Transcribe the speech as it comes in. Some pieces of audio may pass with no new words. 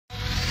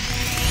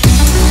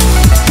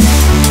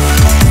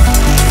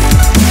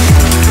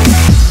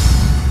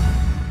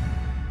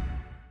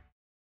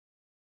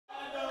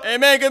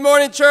Amen. Good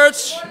morning,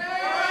 church. Good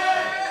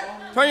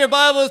morning. Turn your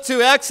Bibles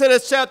to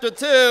Exodus chapter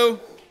 2.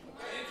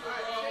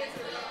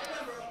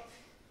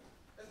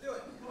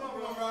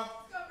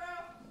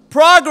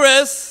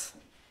 Progress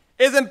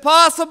is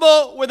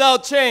impossible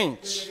without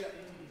change.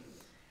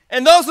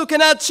 And those who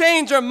cannot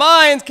change their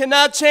minds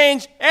cannot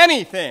change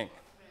anything.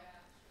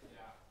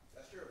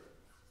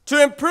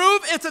 To improve,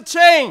 it's a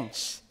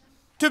change.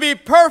 To be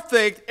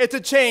perfect, it's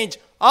a change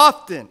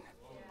often.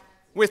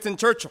 Winston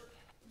Churchill.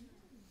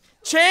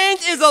 Change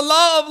is a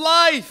law of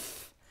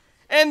life,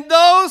 and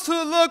those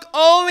who look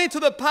only to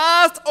the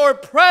past or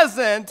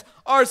present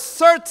are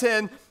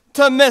certain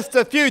to miss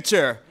the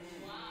future.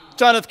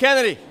 John F.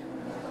 Kennedy.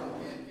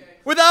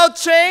 Without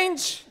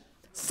change,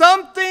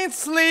 something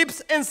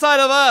sleeps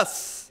inside of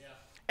us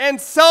and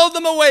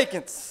seldom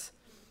awakens.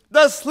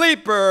 The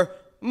sleeper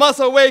must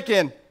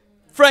awaken.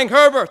 Frank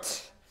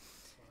Herbert.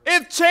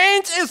 If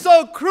change is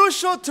so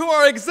crucial to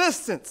our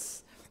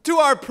existence, to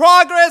our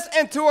progress,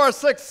 and to our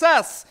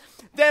success,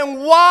 then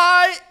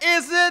why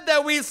is it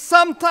that we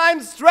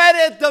sometimes dread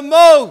it the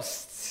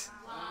most?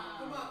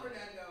 Come on,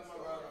 Fernando.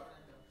 Come on,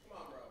 bro.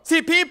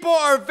 See, people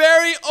are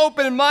very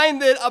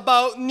open-minded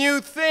about new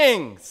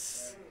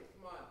things,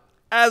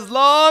 as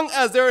long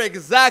as they're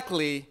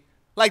exactly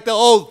like the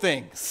old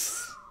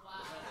things.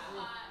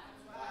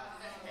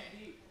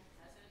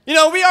 You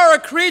know, we are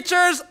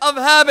creatures of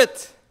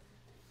habit.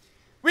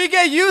 We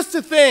get used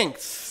to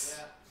things.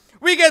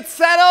 We get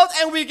settled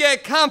and we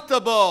get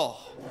comfortable.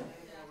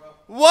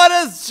 What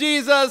does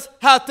Jesus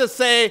have to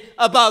say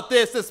about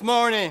this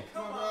morning?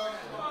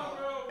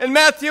 In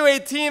Matthew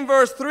 18,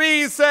 verse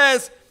 3, he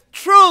says,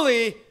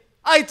 "Truly,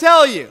 I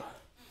tell you."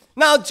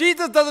 Now,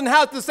 Jesus doesn't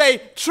have to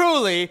say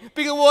truly,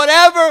 because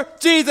whatever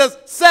Jesus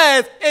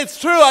says, it's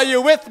true. Are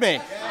you with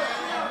me?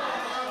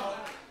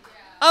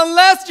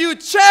 Unless you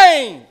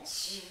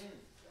change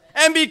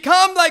and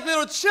become like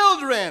little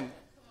children,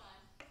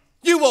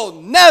 you will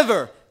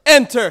never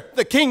enter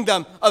the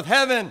kingdom of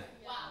heaven.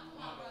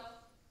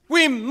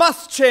 We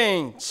must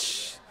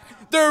change.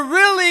 There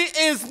really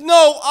is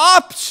no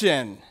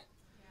option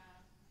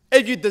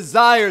if you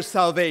desire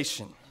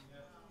salvation.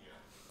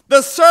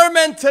 The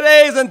sermon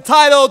today is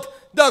entitled,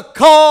 "The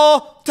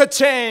Call to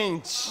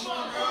Change."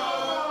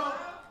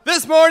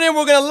 This morning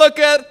we're going to look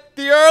at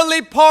the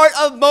early part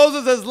of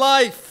Moses'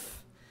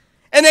 life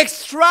and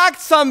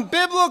extract some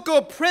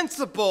biblical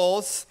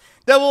principles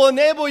that will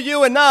enable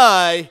you and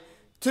I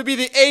to be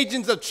the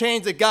agents of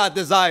change that God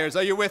desires.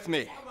 Are you with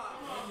me?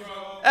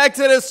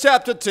 Exodus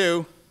chapter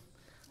 2.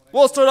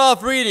 We'll start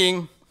off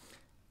reading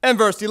in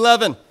verse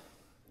 11.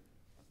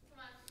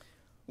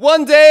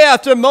 One day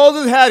after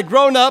Moses had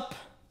grown up,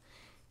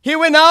 he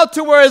went out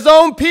to where his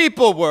own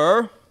people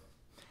were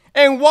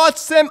and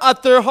watched them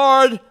at their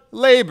hard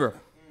labor.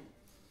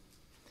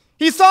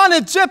 He saw an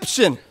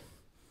Egyptian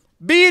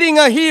beating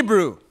a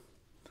Hebrew,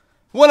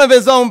 one of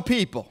his own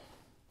people.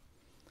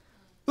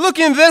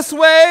 Looking this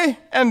way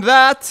and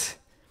that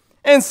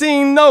and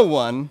seeing no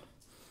one,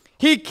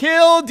 he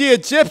killed the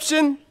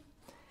Egyptian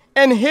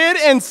and hid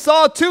and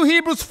saw two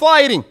Hebrews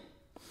fighting.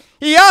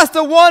 He asked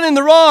the one in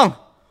the wrong,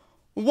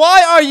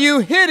 "Why are you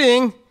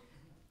hitting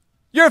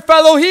your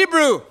fellow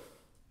Hebrew?"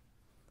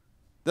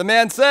 The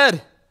man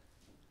said,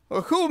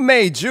 "Well, who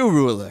made you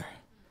ruler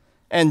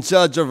and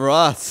judge over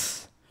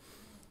us?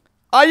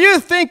 Are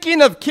you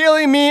thinking of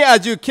killing me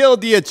as you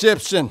killed the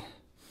Egyptian?"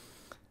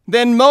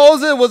 Then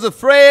Moses was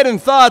afraid and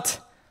thought,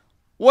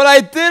 "What I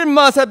did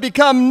must have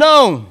become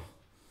known."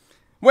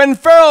 When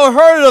Pharaoh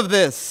heard of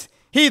this,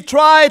 he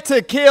tried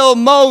to kill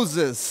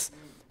Moses.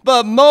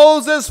 But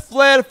Moses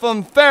fled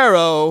from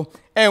Pharaoh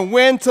and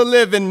went to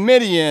live in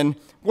Midian,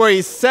 where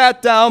he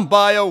sat down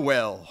by a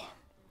well.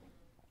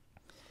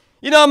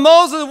 You know,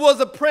 Moses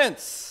was a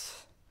prince,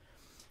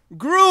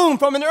 groomed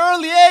from an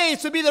early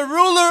age to be the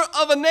ruler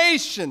of a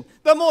nation,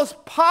 the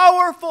most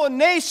powerful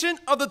nation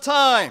of the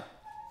time.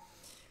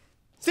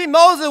 See,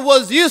 Moses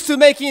was used to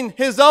making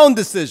his own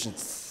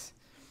decisions.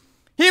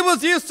 He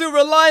was used to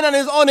relying on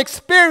his own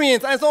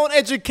experience, on his own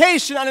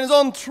education, on his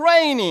own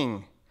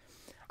training,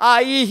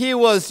 i.e., he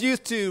was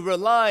used to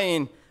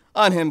relying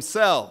on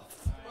himself.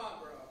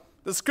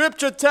 The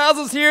scripture tells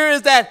us here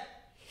is that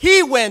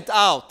he went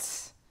out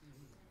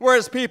where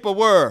his people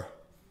were.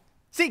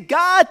 See,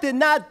 God did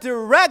not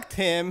direct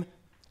him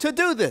to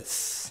do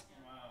this.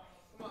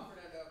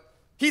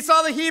 He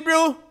saw the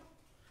Hebrew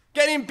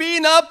getting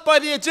beaten up by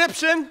the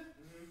Egyptian,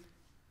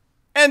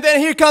 and then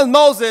here comes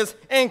Moses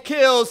and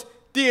kills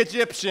the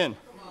Egyptian.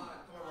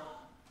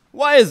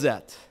 Why is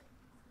that?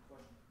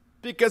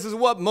 Because it's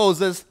what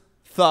Moses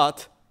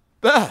thought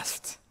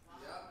best.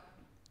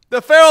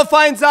 The Pharaoh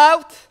finds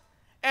out,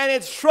 and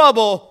it's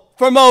trouble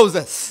for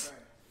Moses.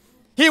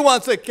 He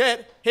wants to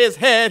get his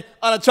head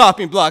on a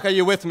chopping block. Are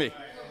you with me?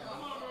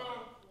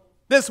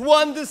 This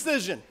one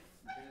decision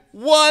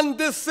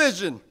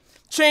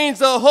changed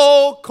the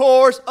whole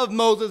course of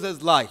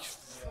Moses' life.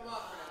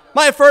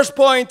 My first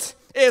point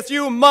is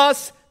you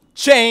must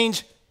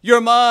change your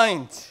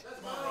mind.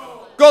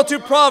 Go to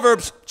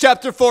Proverbs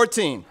chapter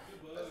 14.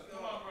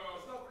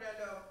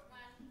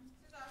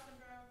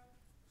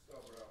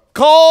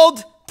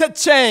 called to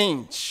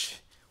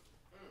change,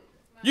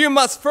 you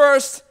must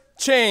first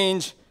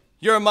change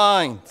your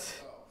mind.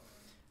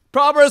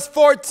 Proverbs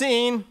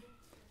 14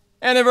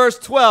 and in verse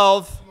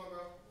 12,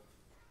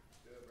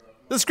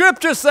 the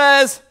scripture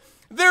says,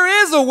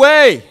 there is a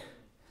way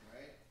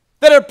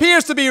that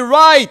appears to be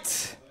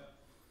right,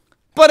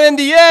 but in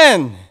the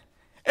end,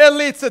 it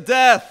leads to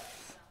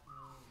death.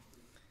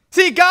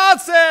 See, God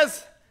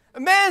says,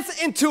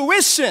 man's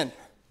intuition,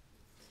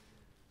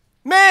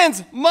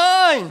 man's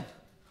mind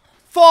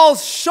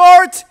falls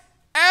short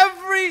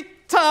every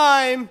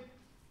time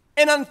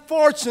and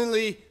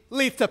unfortunately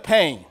leads to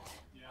pain.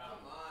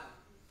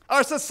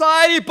 Our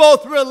society,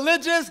 both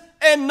religious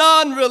and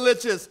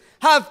non-religious,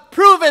 have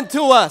proven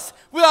to us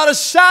without a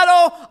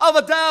shadow of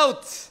a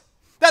doubt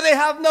that they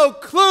have no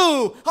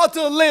clue how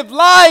to live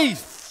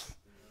life.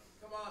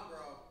 Come on, bro.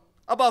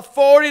 About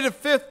 40 to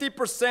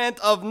 50%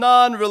 of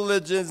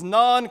non-religions,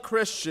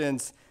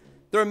 non-Christians,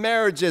 their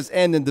marriages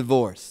end in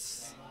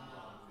divorce.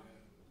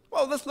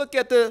 Well, let's look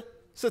at the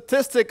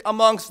statistic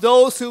amongst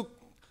those who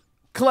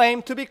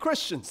claim to be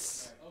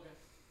Christians.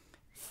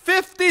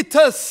 50 to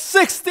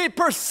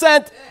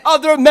 60%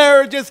 of their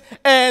marriages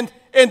end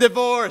in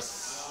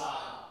divorce.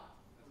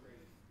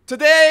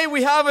 Today,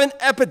 we have an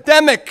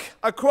epidemic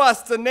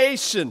across the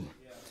nation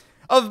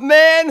of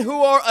men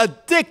who are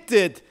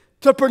addicted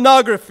to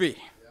pornography.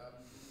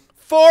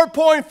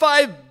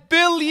 4.5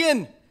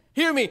 billion,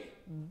 hear me,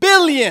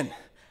 billion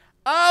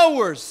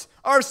hours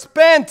are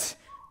spent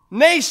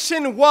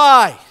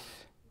nationwide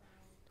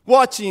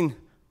watching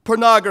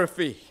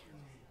pornography.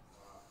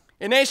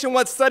 A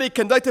nationwide study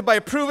conducted by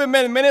Proven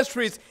Men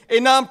Ministries, a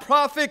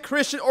nonprofit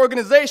Christian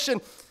organization,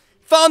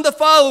 found the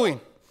following.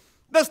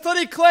 The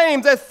study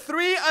claims that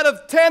 3 out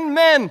of 10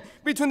 men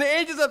between the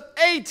ages of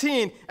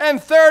 18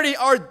 and 30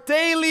 are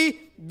daily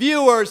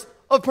viewers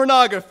of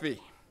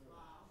pornography.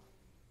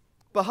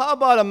 But how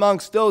about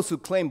amongst those who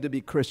claim to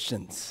be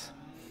Christians?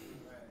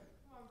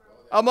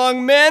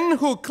 Among men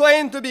who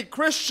claim to be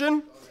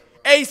Christian,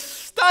 a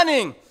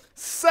stunning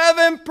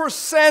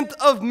 7%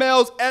 of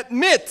males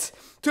admit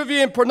to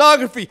viewing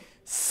pornography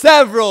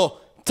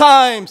several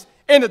times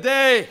in a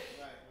day.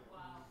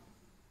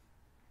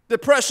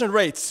 Depression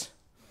rates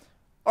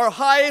are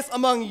highest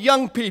among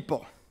young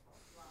people,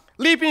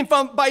 leaping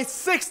by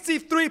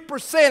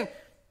 63%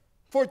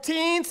 for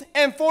teens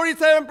and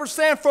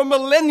 47% for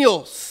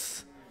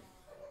millennials.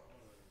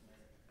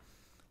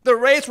 The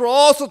rates were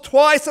also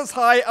twice as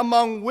high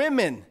among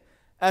women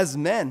as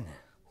men.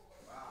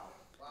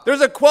 There's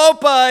a quote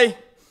by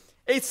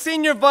a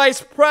senior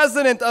vice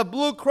president of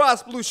Blue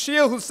Cross Blue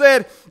Shield who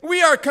said,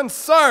 "We are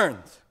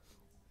concerned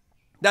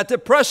that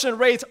depression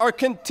rates are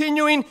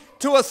continuing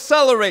to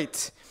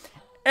accelerate,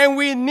 and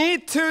we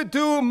need to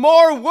do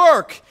more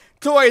work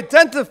to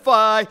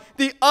identify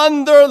the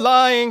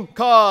underlying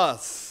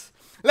cause."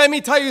 Let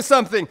me tell you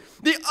something.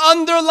 The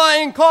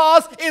underlying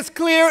cause is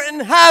clear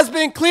and has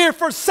been clear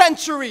for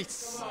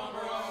centuries.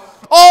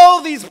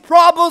 All these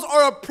problems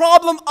are a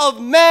problem of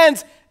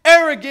man's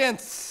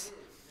arrogance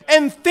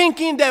and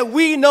thinking that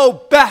we know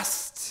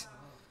best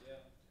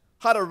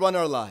how to run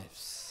our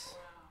lives.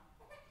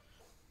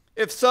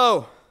 If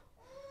so,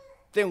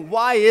 then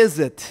why is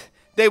it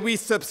that we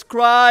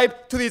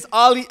subscribe to these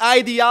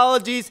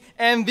ideologies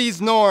and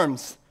these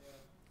norms?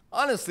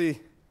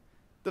 Honestly,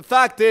 the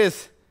fact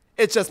is,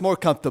 it's just more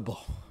comfortable.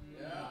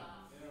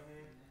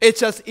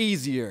 It's just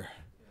easier.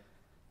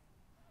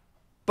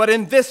 But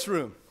in this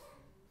room,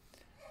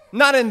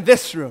 not in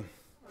this room.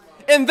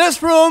 In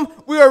this room,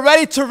 we are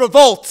ready to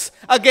revolt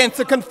against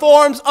the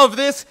conforms of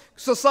this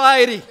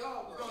society.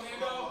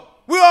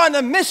 We are on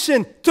a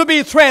mission to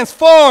be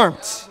transformed.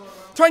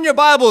 Turn your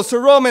Bibles to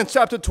Romans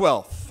chapter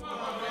 12.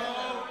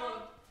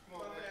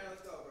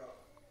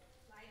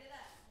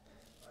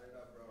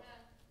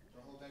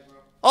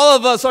 All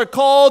of us are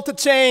called to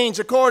change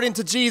according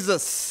to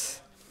Jesus.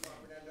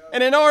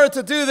 And in order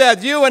to do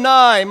that, you and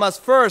I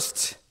must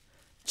first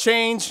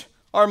change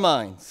our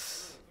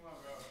minds.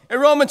 In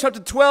Romans chapter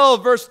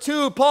 12, verse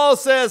 2, Paul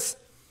says,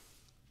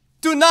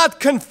 "Do not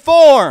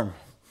conform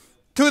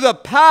to the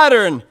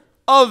pattern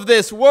of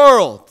this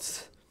world,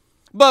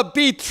 but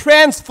be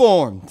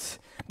transformed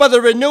by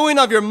the renewing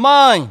of your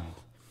mind.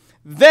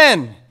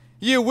 Then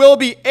you will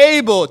be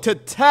able to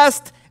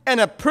test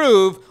and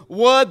approve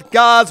what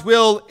God's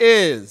will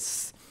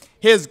is,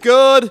 His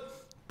good,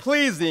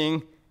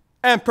 pleasing,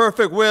 and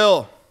perfect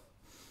will."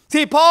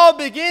 See, Paul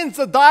begins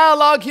the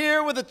dialogue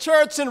here with the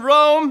church in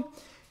Rome,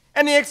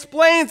 and he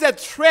explains that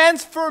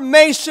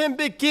transformation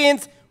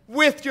begins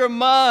with your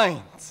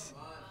mind.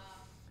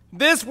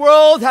 This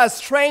world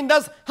has trained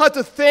us how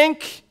to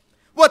think,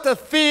 what to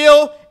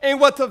feel, and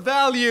what to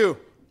value.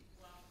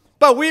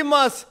 But we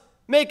must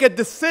make a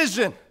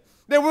decision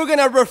that we're going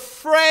to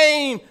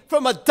refrain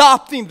from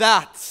adopting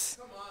that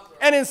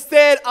and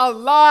instead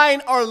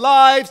align our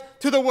lives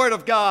to the Word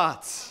of God.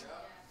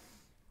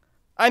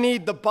 I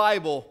need the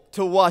Bible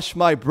to wash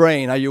my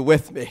brain. Are you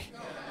with me?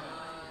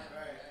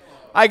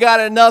 I got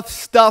enough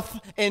stuff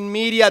in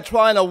media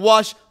trying to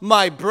wash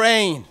my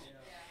brain.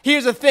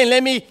 Here's the thing.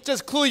 Let me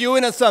just clue you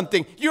in on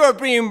something. You are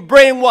being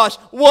brainwashed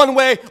one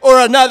way or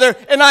another,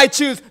 and I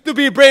choose to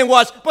be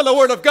brainwashed by the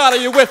Word of God. Are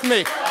you with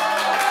me?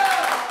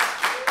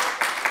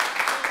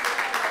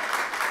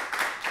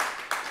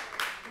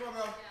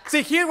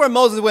 See, here's where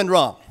Moses went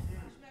wrong.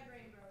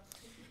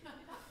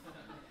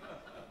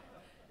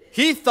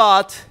 He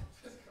thought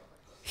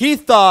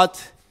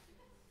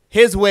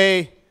his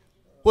way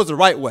was the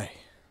right way.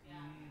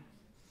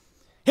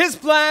 His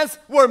plans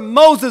were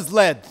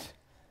Moses-led,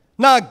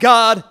 not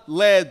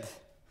God-led.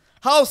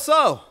 How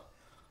so?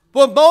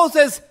 Well,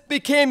 Moses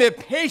became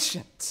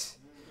impatient.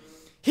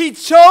 He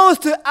chose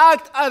to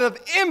act out of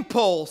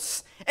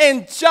impulse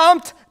and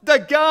jumped the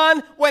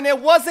gun when it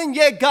wasn't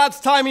yet God's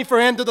timing for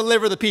him to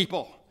deliver the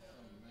people.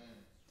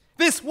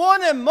 This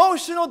one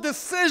emotional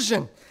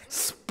decision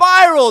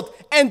spiraled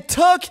and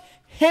took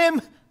him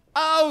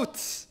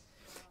out.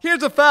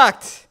 Here's a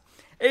fact.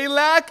 A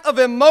lack of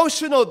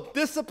emotional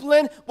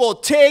discipline will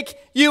take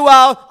you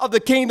out of the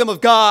kingdom of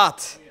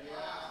God.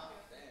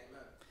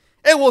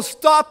 It will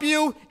stop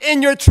you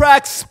in your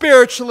tracks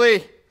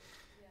spiritually.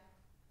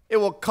 It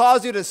will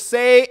cause you to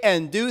say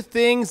and do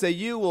things that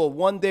you will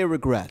one day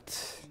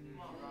regret.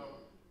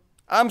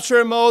 I'm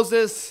sure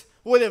Moses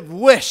would have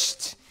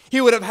wished he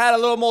would have had a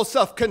little more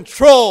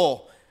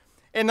self-control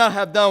and not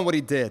have done what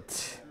he did.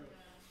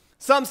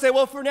 Some say,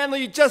 well, Fernando,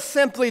 you just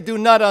simply do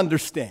not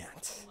understand.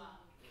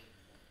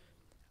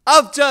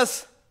 I've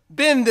just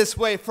been this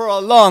way for a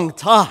long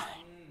time.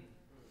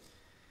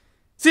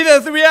 See,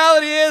 the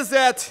reality is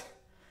that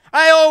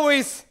I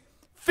always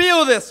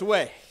feel this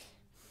way.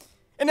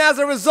 And as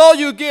a result,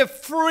 you give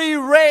free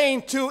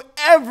rein to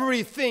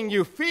everything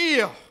you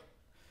feel.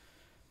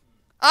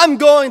 I'm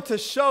going to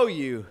show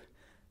you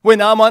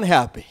when I'm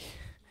unhappy.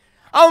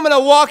 I'm going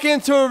to walk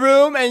into a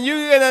room and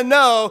you're going to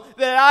know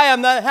that I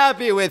am not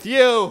happy with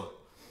you.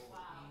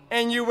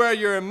 And you wear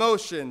your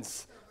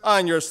emotions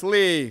on your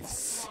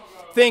sleeves,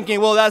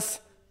 thinking, well, that's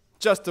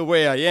just the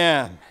way I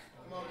am.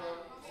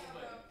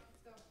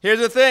 Here's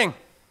the thing.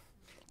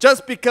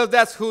 Just because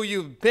that's who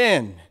you've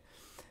been,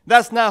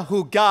 that's not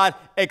who God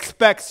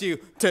expects you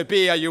to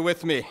be. Are you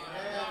with me?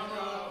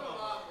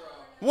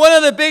 One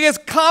of the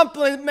biggest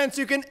compliments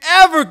you can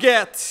ever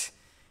get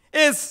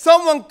is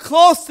someone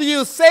close to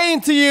you saying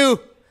to you,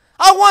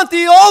 I want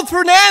the old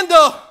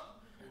Fernando.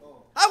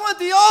 I want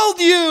the old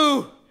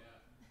you.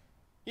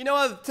 You know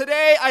what?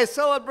 Today I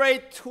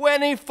celebrate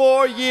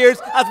 24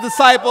 years as a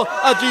disciple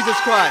of Jesus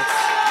Christ.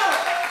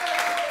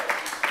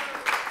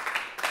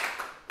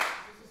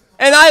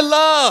 And I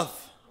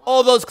love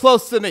all those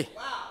close to me.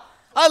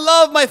 I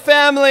love my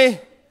family.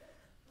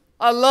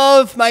 I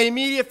love my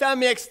immediate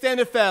family,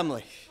 extended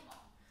family.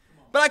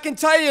 But I can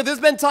tell you, there's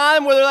been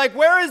time where they're like,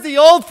 where is the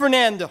old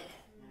Fernando?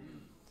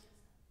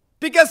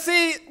 Because,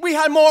 see, we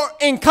had more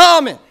in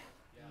common.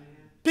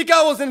 Because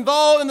I was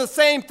involved in the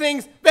same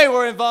things they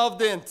were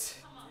involved in.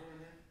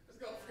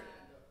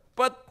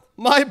 But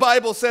my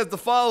Bible says the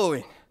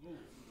following.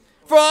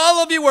 For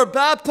all of you were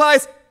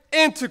baptized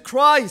into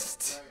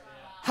Christ.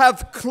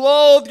 Have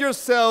clothed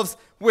yourselves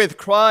with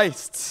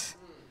Christ.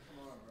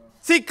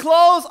 See,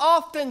 clothes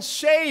often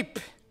shape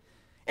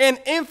and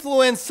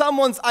influence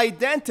someone's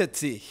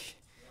identity.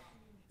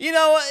 You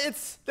know,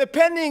 it's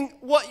depending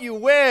what you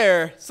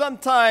wear,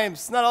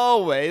 sometimes, not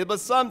always,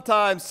 but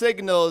sometimes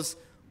signals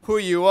who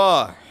you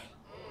are.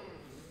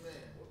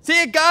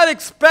 See, God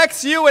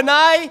expects you and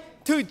I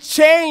to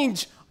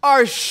change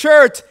our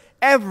shirt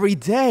every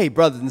day,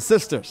 brothers and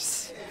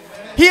sisters.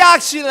 He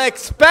actually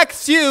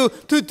expects you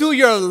to do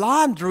your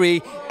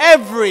laundry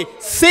every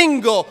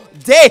single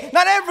day.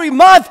 Not every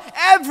month,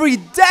 every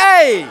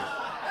day.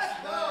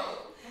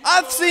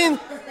 I've seen,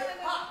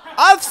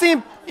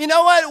 you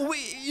know what?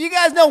 You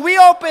guys know we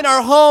open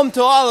our home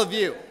to all of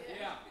you.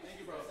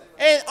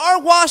 And our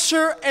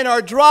washer and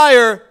our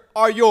dryer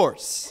are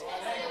yours.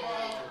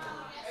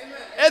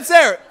 It's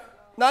there.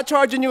 Not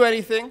charging you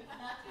anything.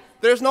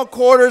 There's no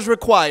quarters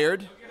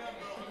required.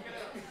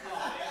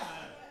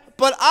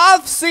 But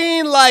I've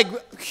seen like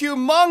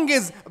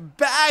humongous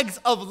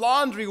bags of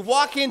laundry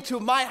walk into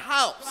my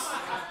house.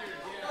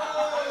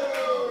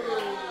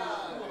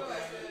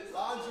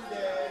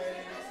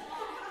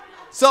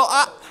 So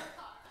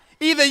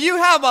either you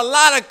have a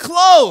lot of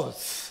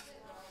clothes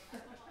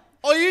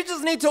or you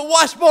just need to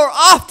wash more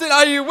often.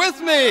 Are you with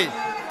me?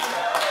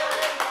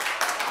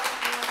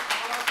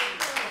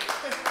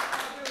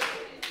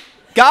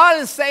 God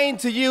is saying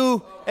to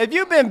you, if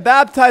you've been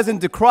baptized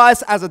into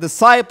Christ as a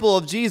disciple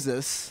of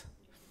Jesus,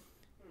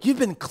 you've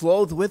been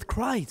clothed with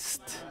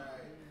Christ.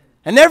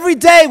 And every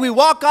day we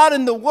walk out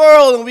in the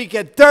world and we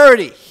get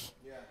dirty.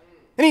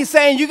 And he's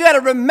saying, you got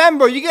to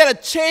remember, you got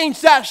to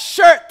change that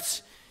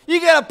shirt. You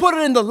got to put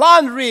it in the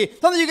laundry.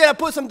 Something you got to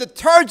put some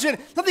detergent.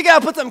 Something you got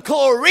to put some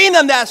chlorine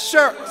on that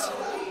shirt.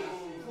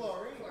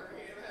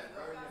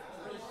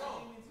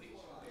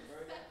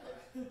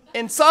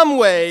 In some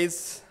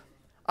ways,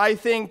 I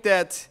think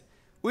that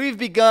we've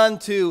begun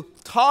to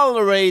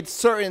tolerate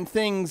certain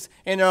things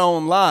in our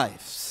own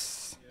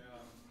lives.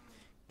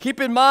 Keep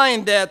in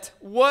mind that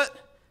what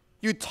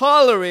you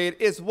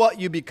tolerate is what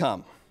you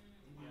become.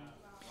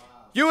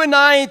 You and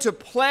I need to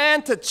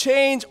plan to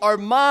change our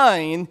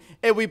mind,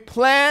 and we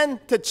plan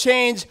to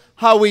change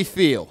how we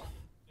feel.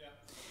 Yeah.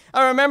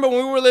 I remember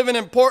when we were living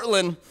in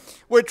Portland,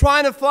 we're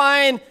trying to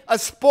find a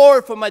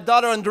sport for my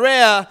daughter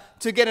Andrea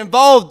to get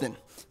involved in.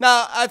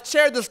 Now, I've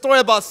shared the story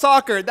about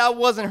soccer. That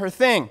wasn't her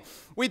thing.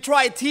 We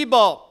tried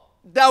t-ball.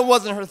 That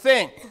wasn't her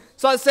thing.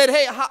 So I said,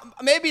 hey,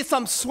 maybe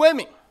some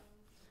swimming,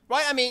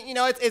 right? I mean,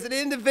 it's an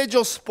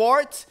individual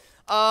sport.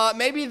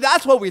 Maybe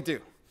that's what we do.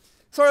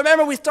 So I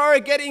remember we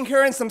started getting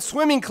her in some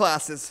swimming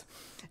classes.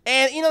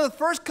 And, the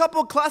first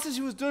couple of classes,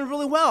 she was doing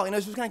really well. She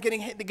was kind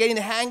of getting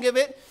the hang of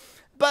it.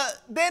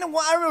 But then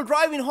while I was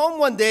driving home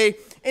one day,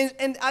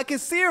 and I could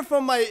see her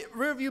from my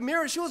rearview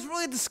mirror, she was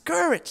really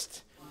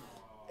discouraged.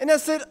 And I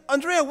said,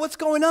 Andrea, what's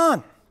going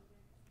on?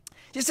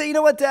 She said, you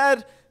know what,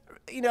 Dad?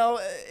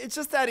 It's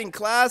just that in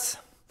class,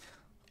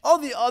 all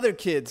the other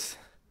kids,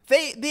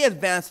 they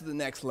advance to the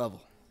next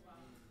level.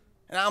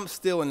 And I'm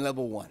still in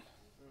level 1.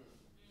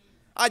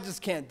 I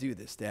just can't do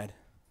this, Dad.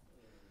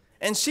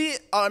 And she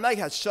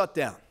automatically had shut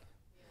down.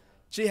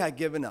 She had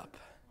given up.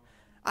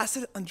 I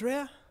said,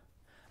 Andrea,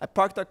 I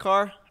parked our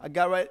car. I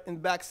got right in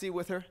the back seat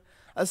with her.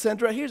 I said,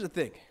 Andrea, here's the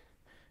thing.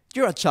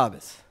 You're a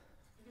Chavez.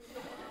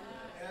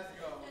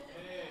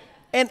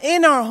 And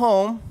in our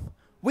home,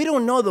 we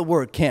don't know the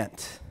word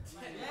can't.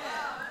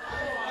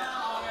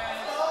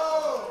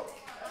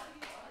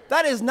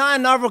 That is not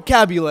in our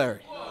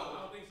vocabulary.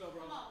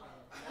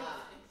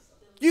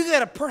 You got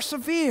to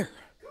persevere.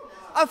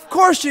 Of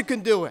course you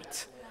can do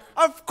it.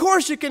 Of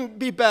course you can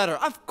be better.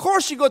 Of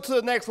course you go to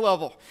the next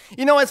level.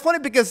 It's funny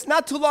because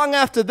not too long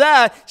after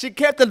that, she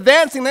kept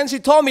advancing. Then she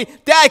told me,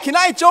 Dad, can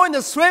I join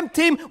the swim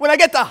team when I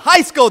get to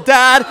high school,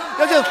 Dad?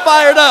 I just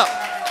fired up.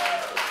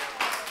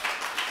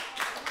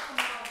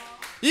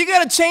 You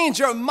got to change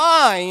your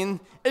mind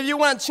if you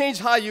want to change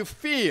how you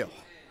feel.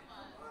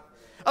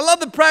 I love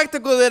the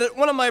practical that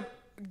one of my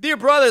dear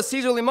brothers,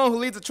 Cesar Limon, who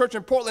leads a church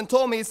in Portland,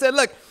 told me. He said,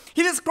 look,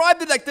 he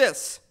described it like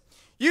this.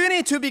 You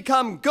need to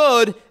become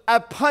good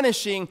at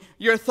punishing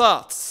your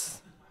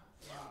thoughts.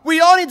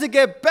 We all need to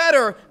get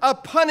better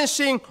at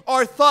punishing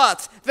our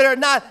thoughts that are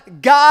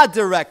not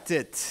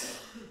God-directed.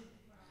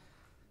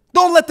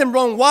 Don't let them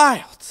run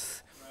wild.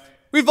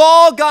 We've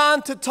all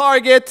gone to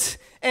Target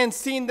and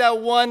seen that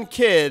one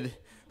kid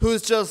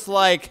who's just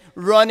like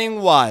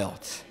running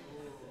wild.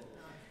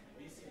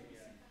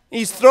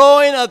 He's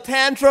throwing a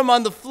tantrum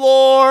on the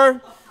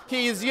floor.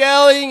 He's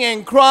yelling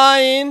and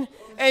crying.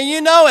 And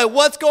you know it,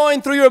 what's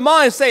going through your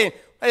mind saying,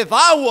 if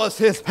I was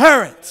his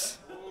parents,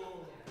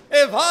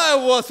 I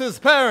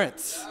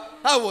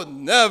would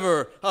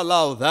never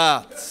allow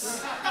that.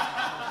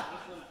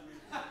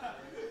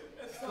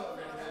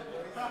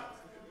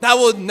 That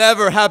would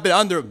never happen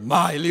under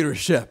my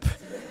leadership.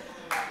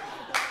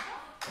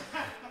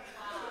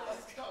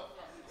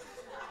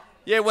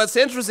 Yeah, what's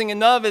interesting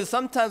enough is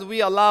sometimes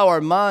we allow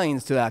our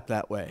minds to act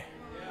that way.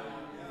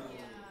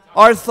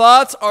 Our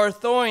thoughts are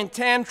throwing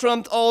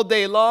tantrums all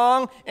day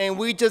long, and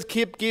we just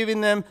keep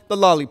giving them the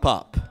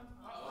lollipop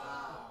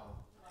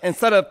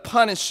instead of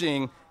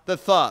punishing the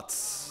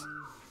thoughts.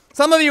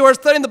 Some of you are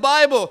studying the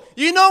Bible.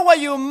 You know what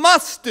you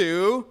must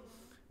do,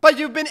 but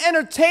you've been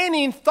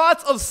entertaining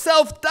thoughts of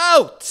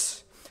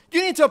self-doubt.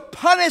 You need to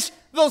punish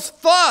those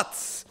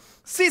thoughts.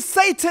 See,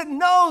 Satan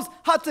knows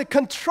how to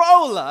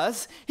control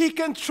us. He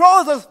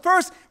controls us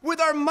first with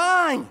our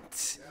mind.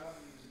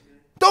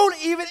 Don't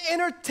even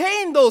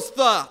entertain those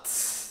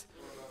thoughts.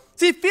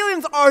 See,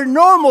 feelings are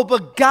normal,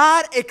 but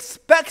God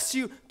expects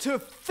you to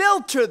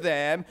filter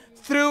them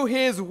through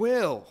His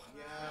will.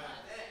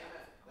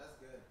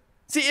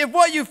 See, if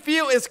what you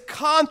feel is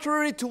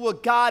contrary to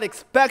what God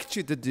expects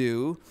you to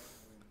do,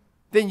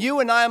 then you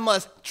and I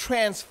must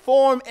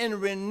transform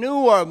and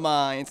renew our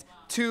minds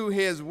to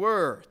His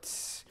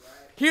words.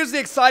 Here's the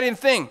exciting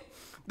thing.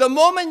 The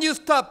moment you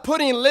stop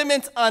putting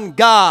limits on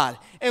God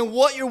and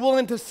what you're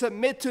willing to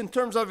submit to in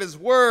terms of His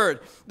word,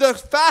 the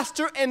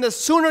faster and the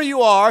sooner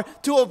you are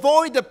to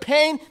avoid the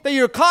pain that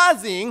you're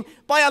causing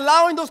by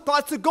allowing those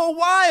thoughts to go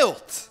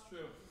wild.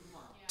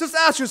 Just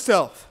ask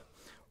yourself,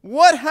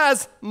 what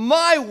has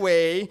my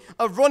way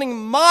of running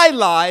my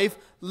life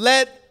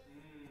led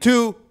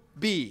to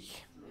be?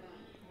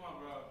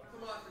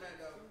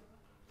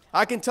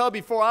 I can tell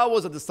before I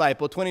was a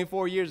disciple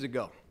 24 years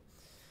ago.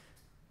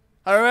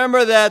 I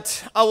remember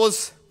that I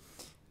was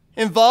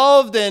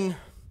involved in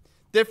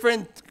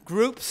different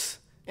groups.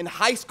 In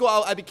high school,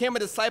 I became a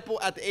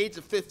disciple at the age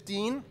of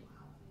 15.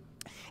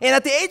 And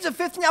at the age of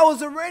 15, I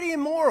was already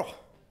immoral.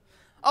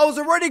 I was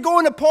already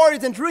going to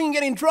parties and drinking,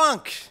 getting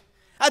drunk.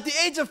 At the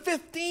age of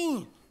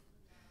 15.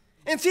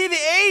 And see, the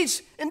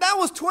age, and that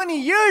was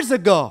 20 years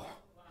ago.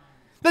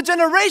 The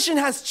generation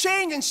has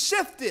changed and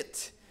shifted.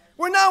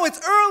 Where now it's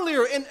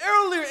earlier and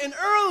earlier and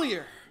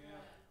earlier.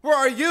 Where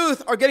our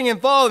youth are getting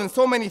involved in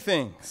so many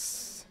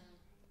things.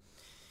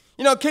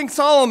 You know, King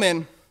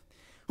Solomon,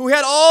 who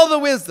had all the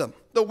wisdom,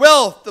 the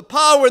wealth, the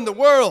power in the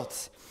world,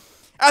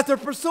 after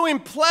pursuing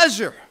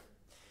pleasure,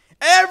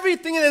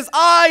 everything in his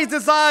eyes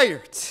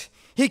desired,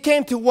 he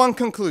came to one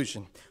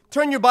conclusion.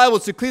 Turn your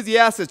Bibles to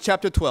Ecclesiastes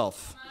chapter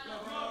 12.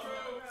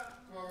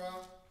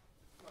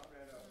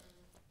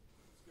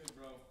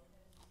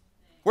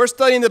 We're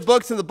studying the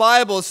books in the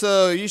Bible,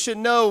 so you should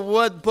know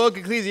what book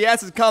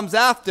Ecclesiastes comes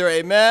after.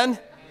 Amen?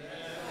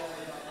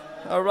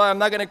 All right, I'm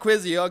not going to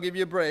quiz you. I'll give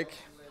you a break.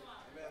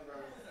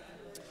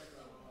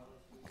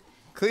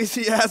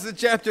 Ecclesiastes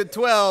chapter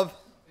 12.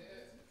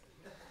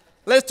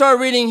 Let's start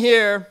reading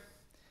here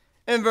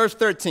in verse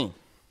 13.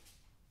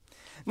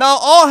 Now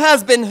all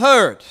has been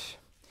heard.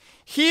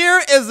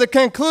 Here is the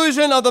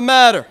conclusion of the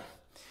matter.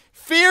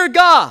 Fear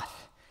God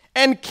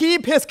and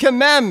keep his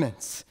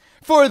commandments,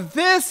 for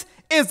this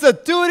is the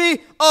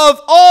duty of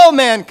all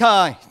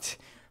mankind.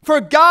 For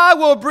God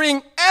will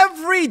bring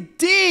every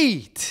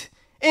deed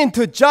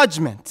into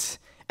judgment,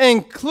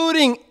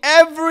 including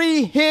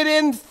every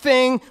hidden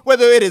thing,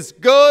 whether it is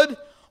good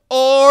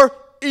or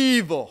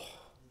evil.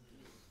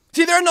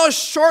 See, there are no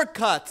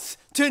shortcuts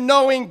to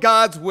knowing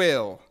God's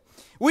will.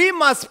 We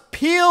must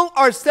peel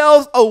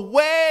ourselves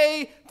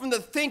away from the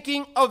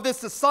thinking of this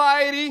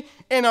society,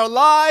 in our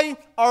life,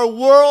 our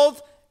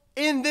world,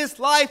 in this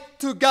life,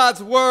 to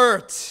God's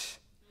word.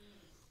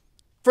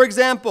 For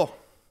example,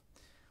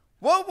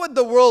 what would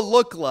the world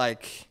look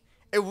like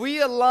if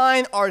we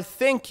align our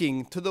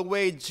thinking to the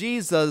way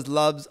Jesus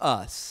loves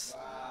us?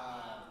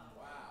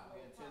 Wow.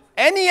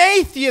 Any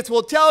atheist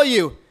will tell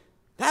you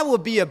that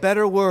would be a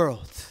better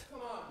world.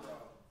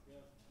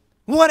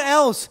 What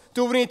else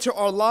do we need to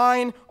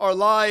align our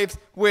lives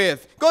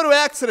with? Go to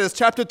Exodus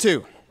chapter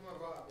 2.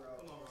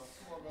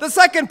 The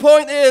second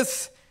point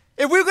is,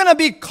 if we're going to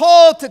be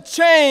called to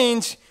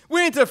change,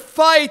 we need to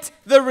fight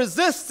the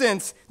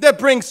resistance that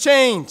brings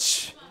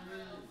change.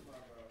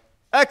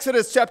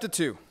 Exodus chapter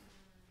 2.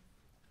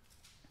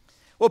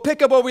 We'll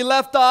pick up where we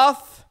left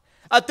off.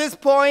 At this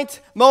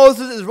point,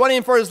 Moses is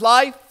running for his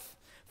life.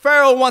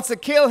 Pharaoh wants to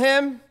kill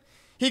him.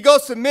 He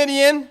goes to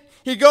Midian.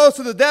 He goes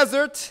to the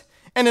desert.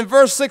 And in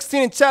verse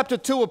 16 in chapter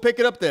 2, we'll pick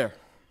it up there.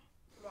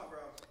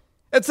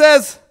 It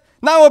says,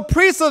 Now a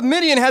priest of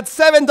Midian had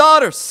 7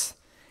 daughters,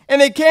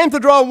 and they came to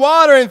draw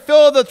water and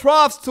fill the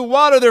troughs to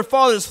water their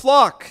father's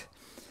flock.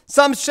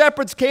 Some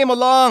shepherds came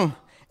along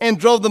and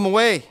drove them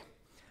away.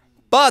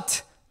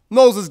 But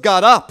Moses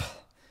got up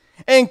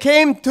and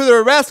came to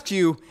their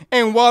rescue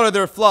and watered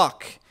their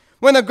flock.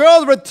 When the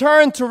girls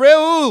returned to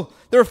Reuel,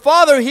 their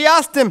father, he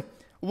asked him,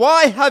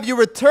 Why have you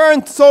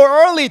returned so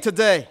early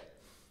today?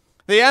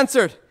 They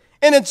answered,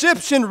 An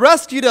Egyptian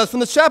rescued us from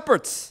the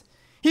shepherds.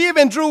 He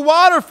even drew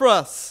water for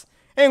us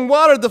and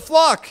watered the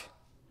flock.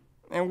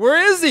 And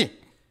where is he?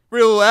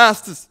 Reuel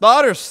asked his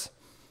daughters.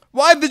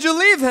 Why did you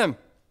leave him?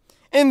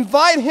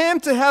 Invite him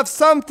to have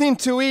something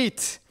to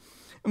eat.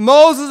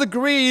 Moses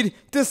agreed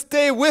to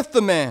stay with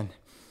the man,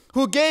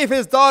 who gave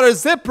his daughter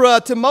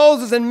Zipporah to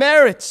Moses in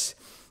marriage.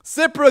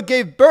 Zipporah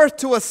gave birth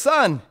to a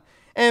son,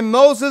 and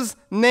Moses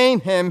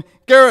named him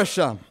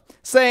Gershom,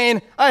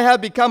 saying, I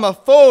have become a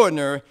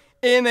foreigner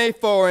in a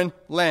foreign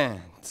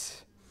land.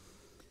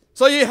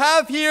 So you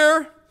have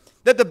here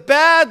that the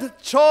bad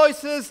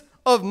choices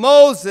of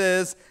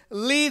Moses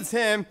leads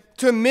him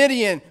to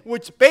Midian,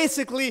 which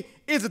basically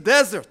is a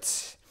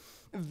desert.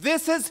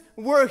 This is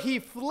where he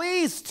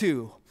flees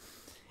to.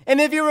 And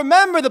if you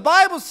remember, the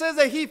Bible says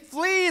that he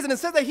flees, and it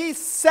says that he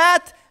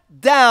sat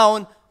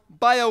down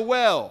by a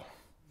well.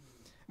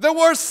 The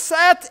word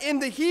sat in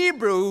the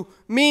Hebrew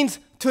means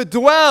to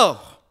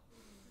dwell.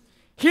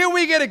 Here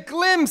we get a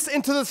glimpse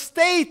into the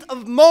state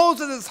of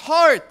Moses'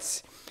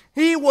 heart.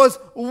 He was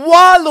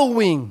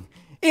wallowing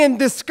in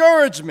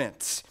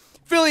discouragement,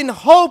 feeling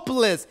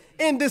hopeless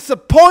and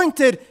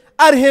disappointed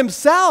at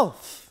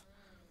himself.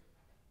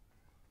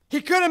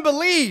 He couldn't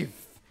believe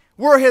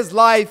where his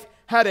life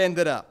had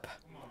ended up.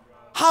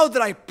 How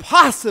did I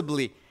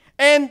possibly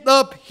end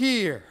up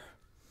here?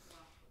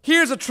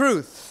 Here's the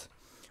truth.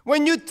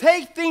 When you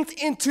take things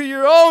into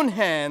your own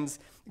hands,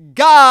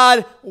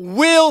 God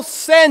will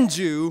send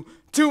you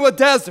to a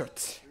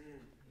desert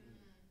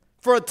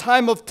for a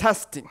time of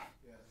testing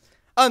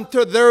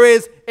until there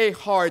is a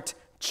heart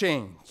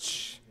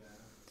change.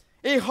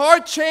 A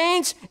heart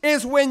change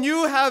is when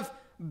you have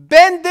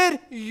bended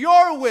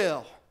your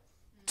will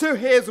to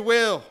his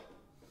will.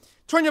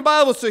 Turn your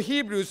Bibles to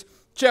Hebrews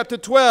chapter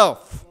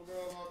 12.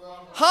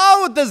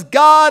 How does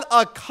God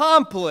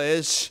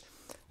accomplish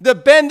the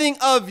bending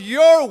of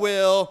your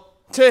will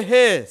to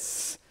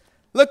his?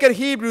 Look at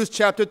Hebrews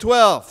chapter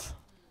 12.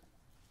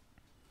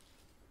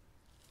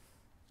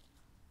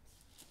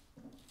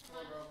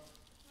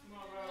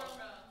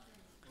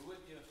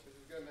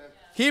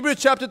 Hebrews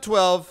chapter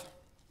 12.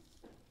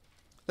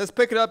 Let's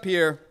pick it up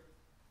here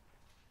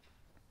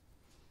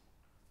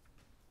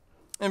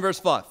in verse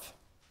 5.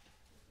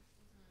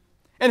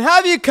 And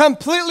have you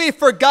completely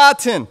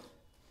forgotten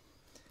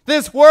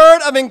this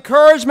word of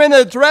encouragement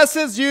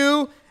addresses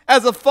you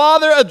as a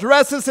father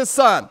addresses his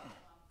son?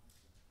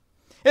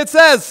 It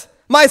says,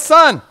 My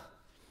son,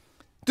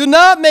 do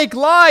not make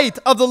light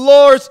of the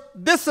Lord's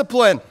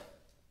discipline,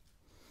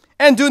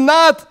 and do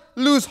not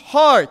lose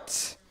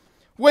heart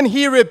when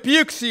he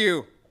rebukes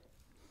you,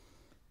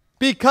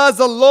 because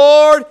the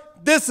Lord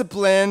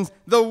disciplines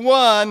the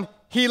one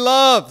he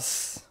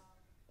loves,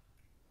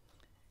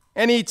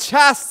 and he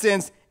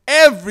chastens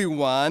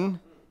everyone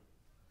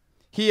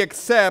he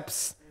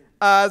accepts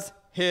as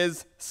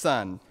his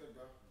son.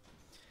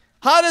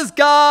 How does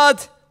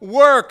God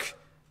work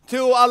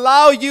to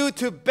allow you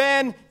to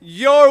bend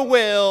your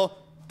will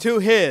to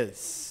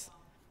his?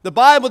 The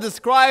Bible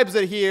describes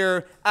it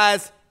here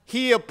as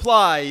he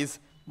applies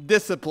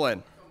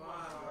discipline.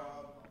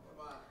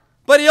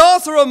 But he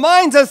also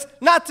reminds us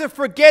not to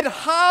forget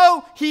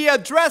how he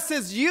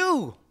addresses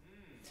you.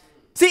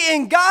 See,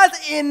 in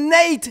God's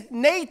innate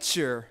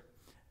nature,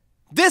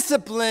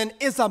 discipline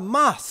is a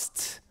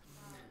must.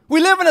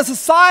 We live in a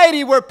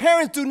society where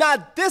parents do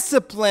not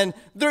discipline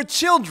their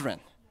children.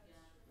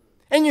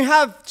 And you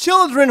have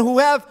children who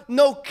have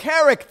no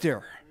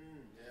character.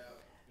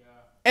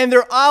 And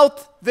they're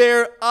out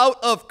there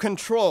out of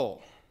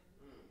control.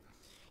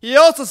 He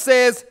also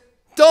says,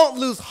 don't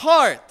lose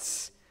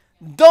heart.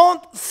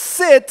 Don't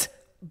sit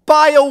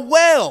by a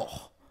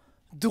well,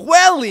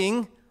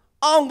 dwelling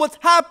on what's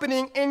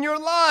happening in your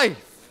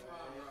life.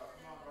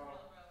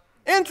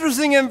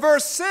 Interesting, in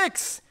verse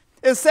 6,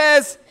 it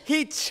says,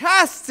 he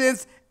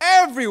chastens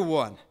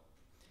everyone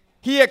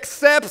he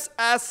accepts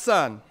as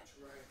son.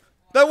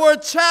 The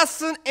word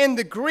chasten in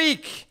the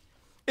Greek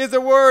is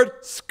the word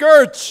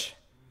scourge,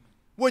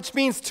 which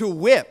means to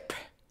whip.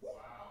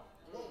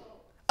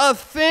 A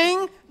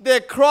thing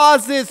that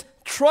causes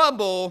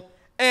trouble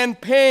and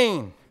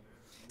pain.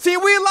 See,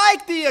 we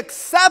like the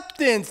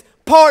acceptance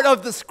part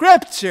of the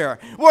scripture,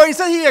 where he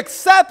says he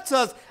accepts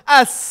us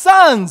as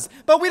sons,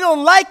 but we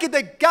don't like it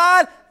that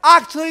God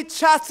actually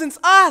chastens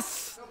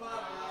us. Come on,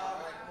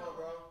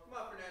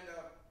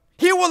 Fernando.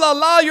 He will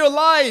allow your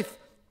life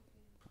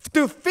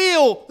to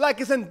feel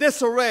like it's in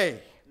disarray.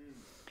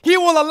 He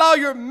will allow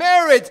your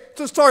marriage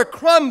to start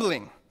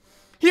crumbling.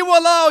 He will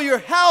allow your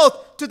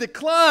health to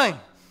decline.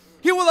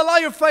 He will allow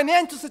your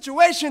financial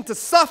situation to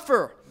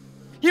suffer.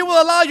 He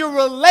will allow your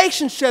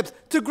relationships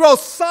to grow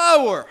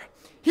sour.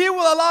 He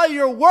will allow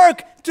your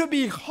work to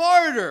be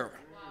harder.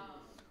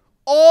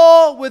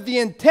 All with the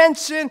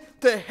intention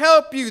to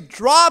help you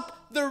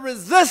drop the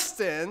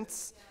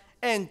resistance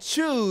and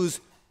choose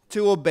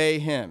to obey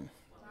him.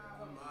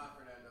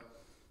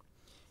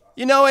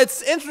 You know,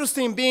 it's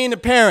interesting being a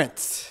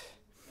parent.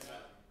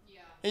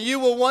 And you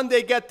will one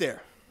day get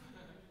there.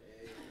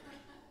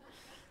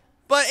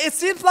 But it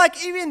seems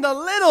like even the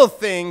little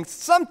things,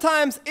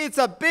 sometimes it's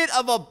a bit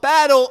of a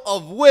battle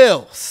of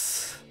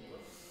wills.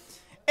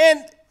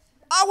 And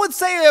I would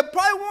say that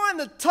probably one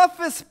of the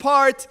toughest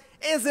parts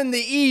is in the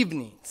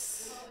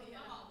evenings.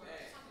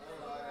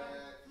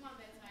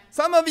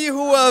 Some of you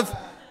who have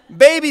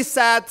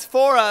babysat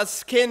for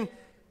us can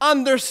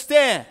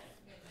understand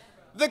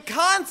the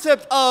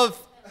concept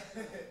of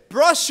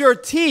brush your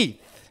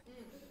teeth.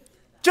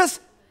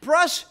 Just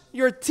brush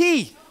your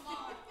teeth.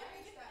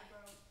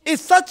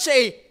 It's such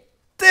a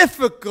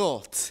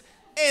difficult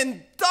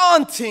and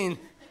daunting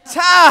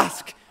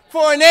task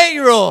for an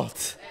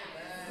 8-year-old.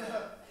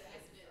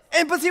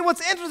 But see,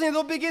 what's interesting,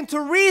 they'll begin to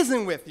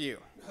reason with you.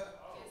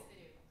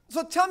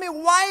 So tell me,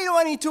 why do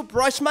I need to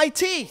brush my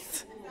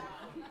teeth?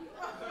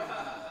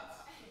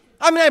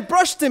 I mean, I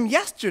brushed them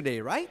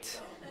yesterday,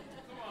 right?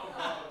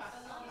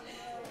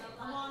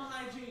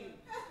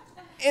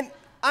 And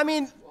I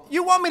mean,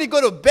 you want me to go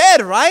to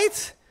bed,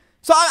 right?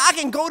 So I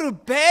can go to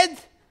bed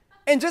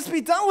and just be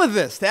done with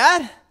this,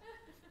 Dad.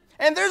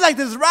 And there's like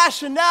this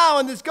rationale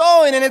and this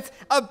going, and it's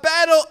a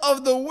battle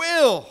of the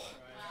will.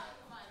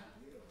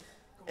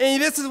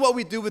 And this is what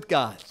we do with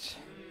God.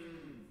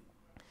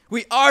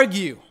 We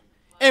argue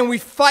and we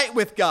fight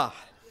with God.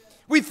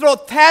 We throw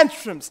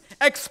tantrums,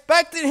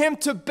 expecting him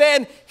to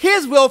bend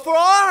his will for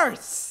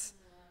ours.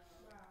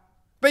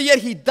 But yet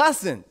he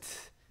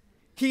doesn't.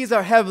 He's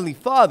our Heavenly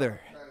Father,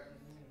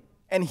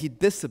 and he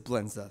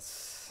disciplines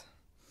us.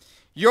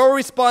 Your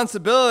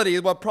responsibility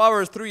is what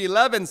Proverbs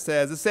 3:11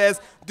 says. It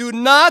says, do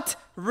not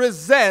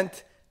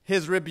resent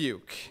his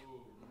rebuke.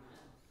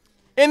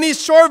 In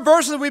these short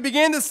verses, we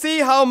begin to see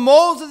how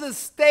Moses'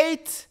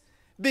 state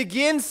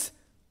begins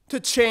to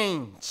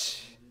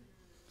change.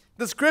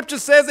 The scripture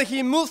says that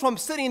he moves from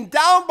sitting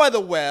down by the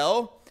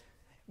well,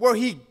 where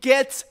he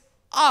gets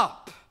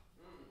up.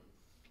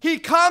 He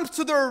comes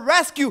to their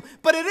rescue,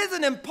 but it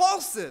isn't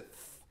impulsive.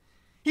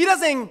 He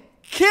doesn't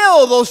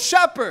kill those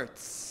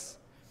shepherds.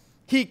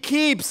 He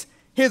keeps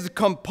his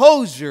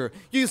composure.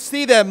 You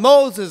see that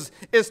Moses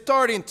is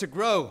starting to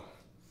grow.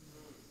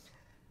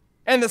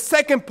 And the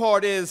second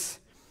part is,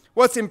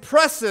 what's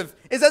impressive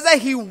is that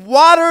he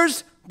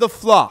waters the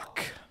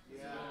flock.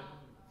 Yeah.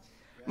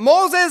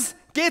 Moses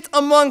gets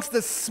amongst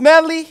the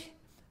smelly,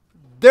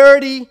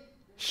 dirty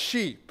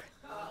sheep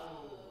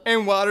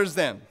and waters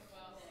them.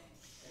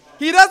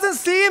 He doesn't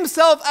see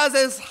himself as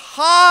this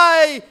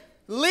high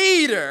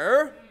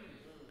leader.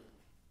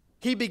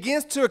 He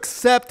begins to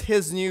accept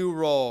his new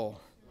role.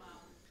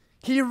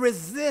 He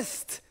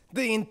resists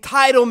the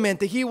entitlement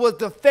that he was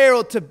the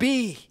Pharaoh to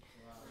be,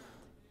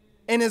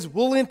 and is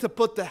willing to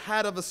put the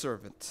hat of a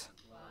servant.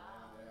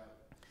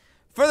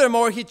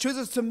 Furthermore, he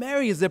chooses to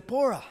marry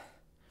Zipporah,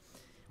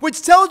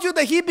 which tells you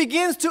that he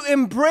begins to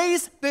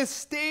embrace this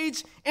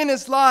stage in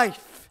his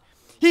life.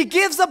 He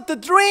gives up the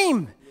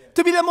dream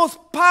to be the most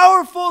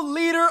powerful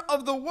leader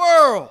of the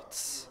world.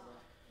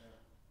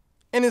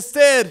 And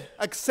instead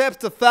accepts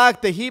the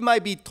fact that he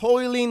might be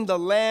toiling the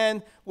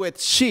land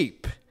with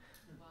sheep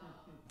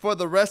for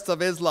the rest of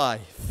his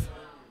life.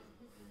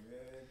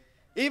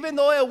 Even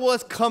though it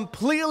was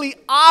completely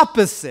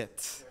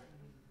opposite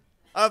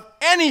of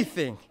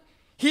anything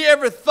he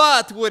ever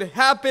thought would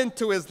happen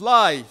to his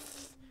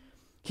life,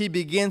 he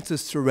begins to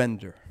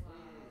surrender.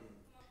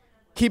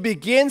 He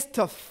begins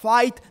to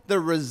fight the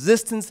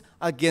resistance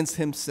against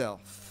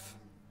himself.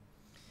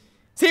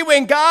 See,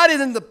 when God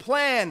is in the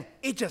plan,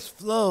 it just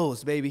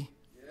flows, baby.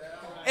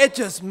 It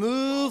just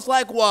moves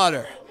like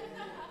water.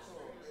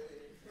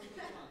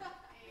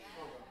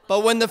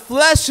 But when the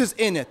flesh is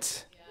in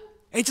it,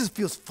 it just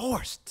feels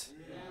forced.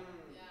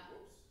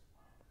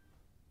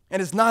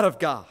 And it's not of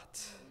God.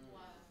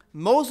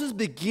 Moses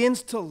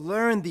begins to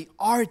learn the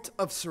art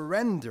of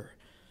surrender.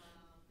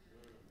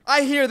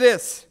 I hear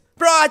this.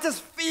 Bro, I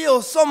just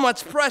feel so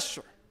much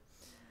pressure.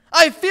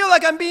 I feel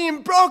like I'm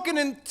being broken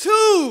in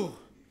two.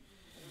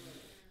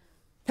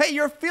 Hey,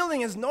 your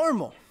feeling is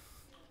normal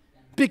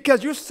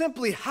because you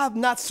simply have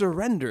not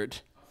surrendered.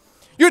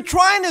 You're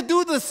trying to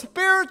do the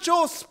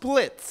spiritual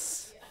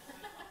splits.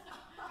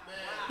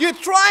 You're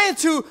trying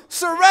to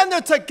surrender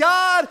to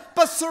God,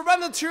 but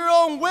surrender to your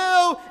own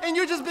will, and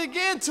you just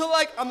begin to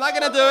I'm not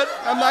going to do it.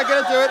 I'm not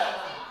going to do it.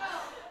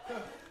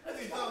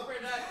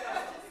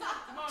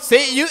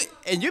 See,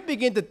 you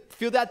begin to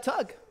feel that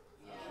tug.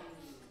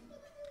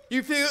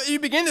 You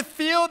begin to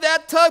feel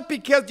that tug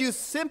because you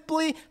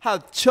simply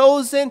have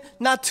chosen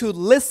not to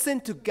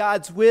listen to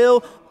God's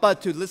will,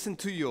 but to listen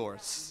to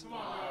yours.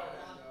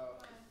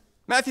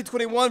 Matthew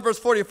 21, verse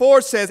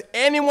 44 says,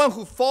 anyone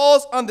who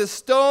falls on the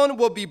stone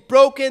will be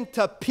broken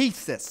to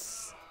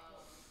pieces.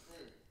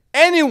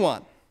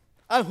 Anyone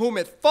on whom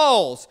it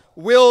falls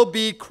will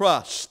be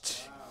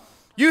crushed.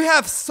 You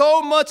have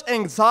so much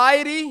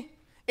anxiety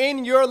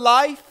in your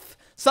life.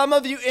 Some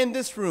of you in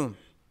this room,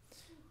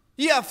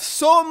 you have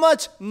so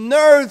much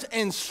nerves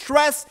and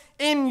stress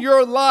in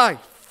your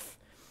life.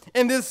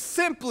 And this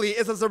simply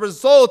is as a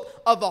result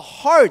of a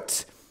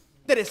heart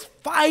that is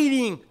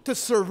fighting to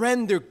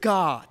surrender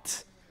God.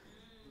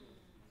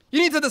 You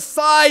need to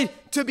decide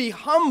to be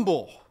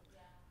humble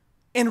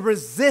and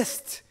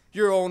resist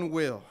your own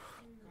will.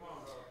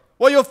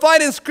 What you'll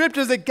find in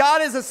Scripture is that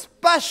God is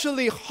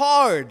especially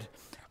hard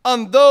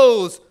on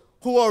those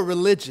who are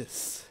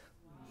religious.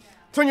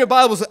 Turn your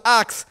Bibles to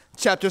Acts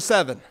chapter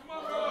 7.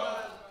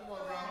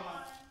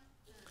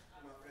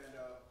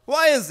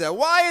 Why is that?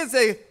 Why is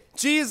it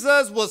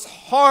Jesus was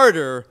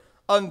harder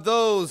on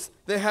those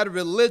that had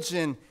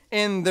religion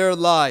in their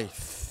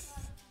life?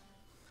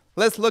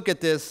 Let's look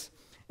at this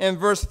in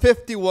verse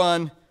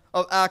 51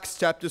 of Acts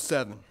chapter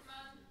 7.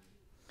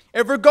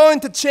 If we're going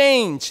to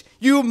change,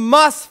 you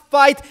must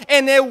fight,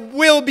 and it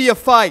will be a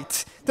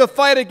fight, to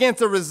fight against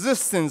the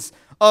resistance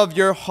of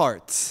your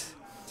heart.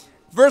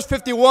 Verse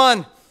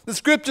 51, the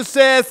scripture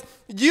says,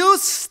 you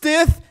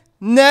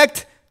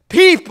stiff-necked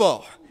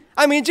people.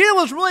 I mean, Jesus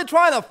was really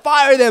trying to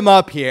fire them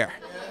up here.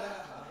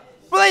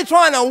 Really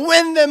trying to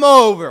win them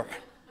over.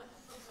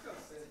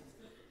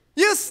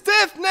 You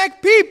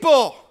stiff-necked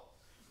people.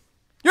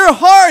 Your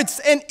hearts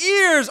and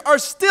ears are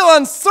still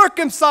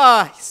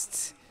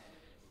uncircumcised.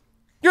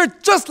 You're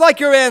just like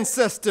your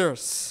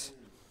ancestors.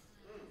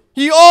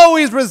 You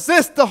always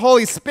resist the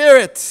Holy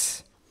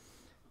Spirit.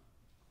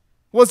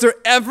 Was there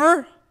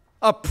ever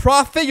a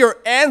prophet your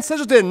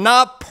ancestors did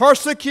not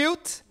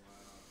persecute?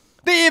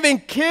 They even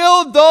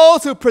killed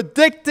those who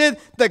predicted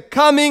the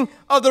coming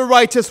of the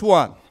righteous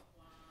one.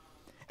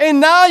 And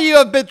now you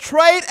have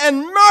betrayed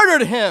and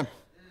murdered him.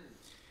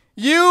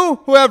 You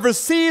who have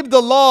received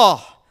the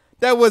law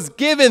that was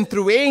given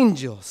through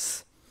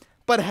angels,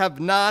 but have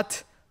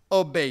not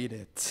obeyed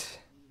it.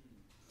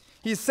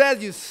 He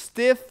says, you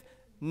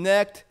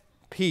stiff-necked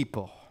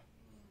people.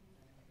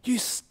 You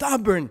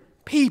stubborn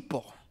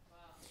people.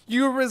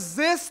 You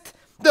resist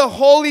the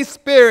Holy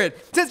Spirit.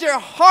 It says your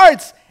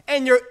hearts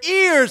and your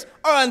ears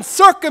are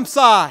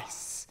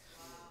uncircumcised.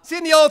 See,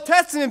 in the Old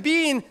Testament,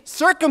 being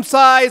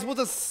circumcised was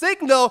a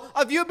signal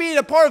of you being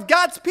a part of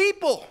God's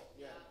people.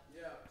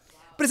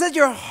 But it says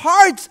your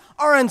hearts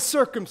are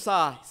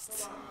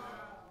uncircumcised.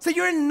 So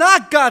you're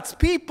not God's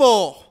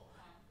people,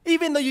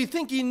 even though you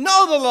think you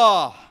know the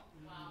law.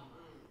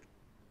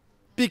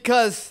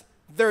 Because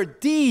their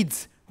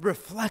deeds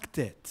reflect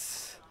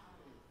it.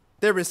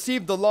 They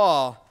received the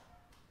law,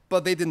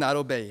 but they did not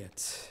obey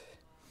it.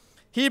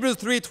 Hebrews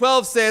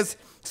 3:12 says,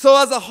 so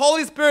as the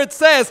Holy Spirit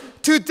says,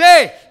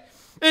 today,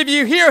 if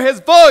you hear his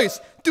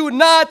voice, do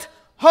not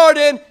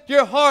harden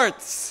your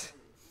hearts.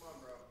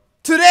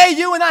 Today,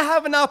 you and I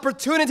have an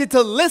opportunity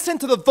to listen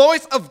to the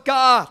voice of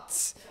God.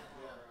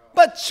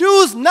 But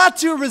choose not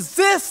to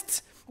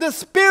resist the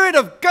Spirit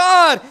of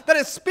God that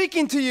is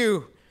speaking to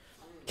you.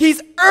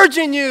 He's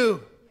urging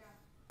you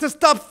to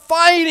stop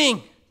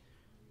fighting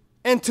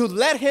and to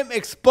let him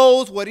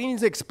expose what he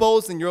needs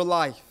exposed in your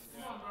life.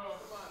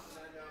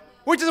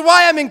 Which is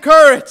why I'm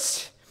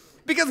encouraged.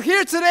 Because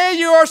here today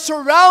you are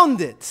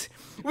surrounded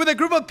with a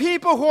group of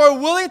people who are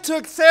willing to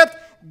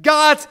accept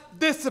God's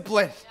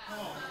discipline,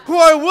 who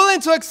are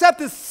willing to accept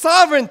His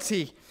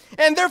sovereignty,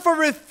 and therefore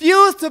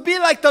refuse to be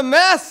like the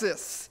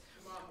masses,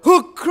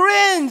 who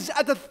cringe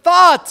at the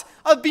thought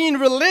of being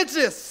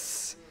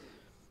religious,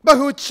 but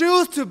who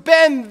choose to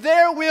bend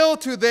their will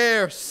to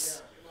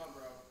theirs.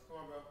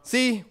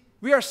 See,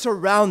 we are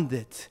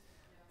surrounded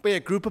by a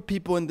group of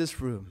people in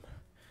this room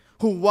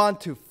who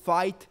want to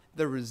fight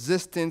the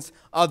resistance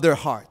of their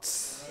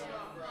hearts.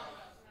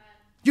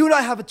 You and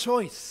I have a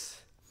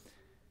choice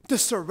to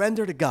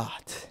surrender to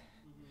God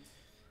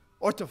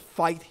or to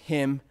fight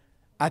Him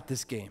at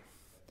this game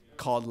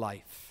called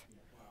life.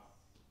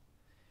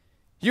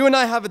 You and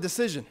I have a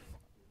decision.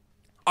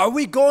 Are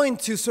we going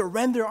to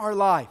surrender our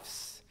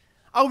lives?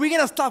 Are we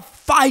going to stop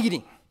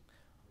fighting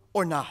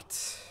or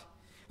not?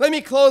 Let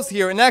me close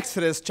here in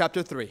Exodus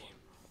chapter 3.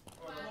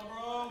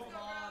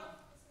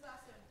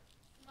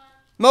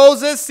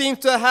 Moses seems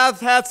to have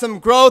had some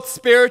growth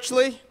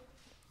spiritually.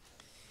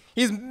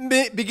 He's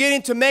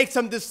beginning to make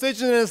some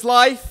decisions in his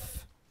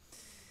life.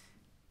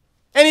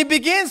 And he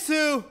begins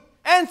to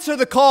answer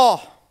the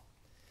call.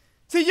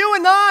 See, you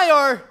and I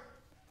are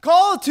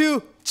called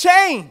to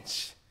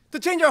change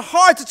our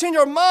hearts, to change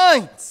our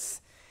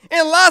minds.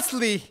 And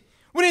lastly,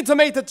 we need to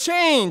make the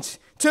change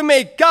to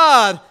make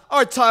God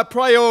our top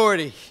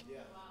priority.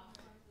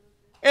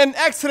 In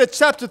Exodus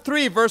chapter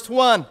 3, verse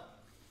 1, it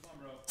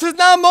says,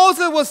 now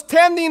Moses was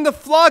tending the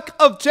flock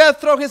of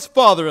Jethro, his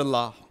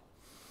father-in-law,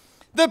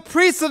 the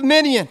priest of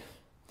Midian.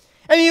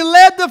 And he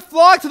led the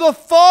flock to the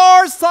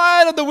far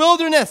side of the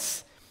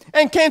wilderness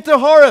and came to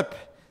Horeb,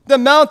 the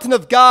mountain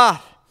of God,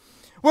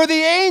 where the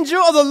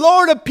angel of the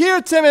Lord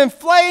appeared to him in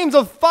flames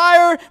of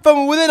fire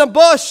from within a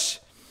bush.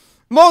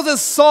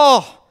 Moses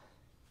saw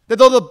that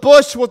though the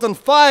bush was on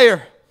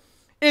fire,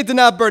 it did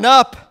not burn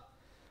up.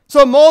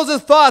 So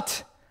Moses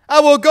thought, I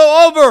will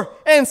go over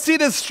and see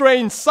this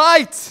strange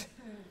sight.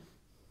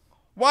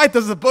 Why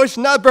does the bush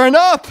not burn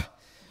up?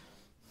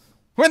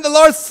 When the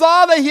Lord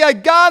saw that he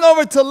had gone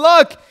over to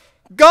look,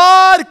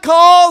 God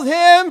called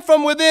him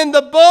from within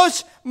the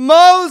bush,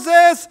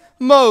 Moses,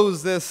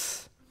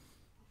 Moses.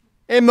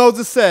 And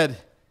Moses said,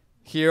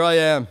 here I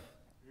am.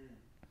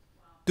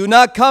 Do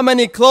not come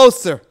any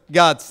closer,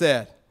 God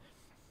said.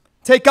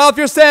 Take off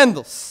your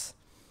sandals,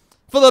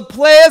 for the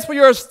place where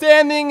you are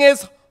standing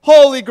is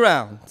holy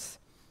ground.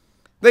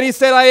 Then he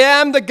said, I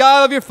am the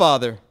God of your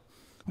father,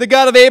 the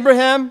God of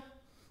Abraham,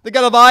 the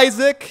God of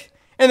Isaac,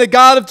 and the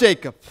God of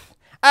Jacob.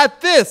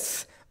 At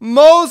this,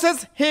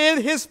 Moses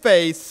hid his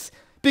face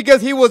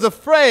because he was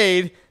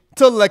afraid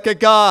to look at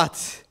God.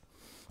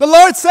 The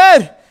Lord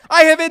said,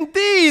 I have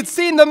indeed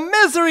seen the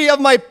misery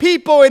of my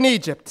people in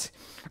Egypt.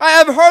 I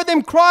have heard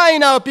them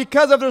crying out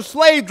because of their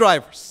slave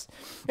drivers,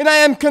 and I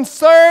am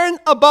concerned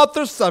about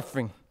their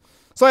suffering.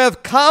 So I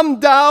have come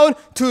down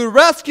to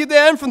rescue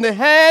them from the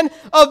hand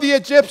of the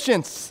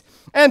Egyptians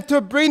and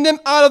to bring them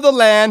out of the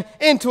land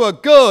into a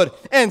good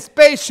and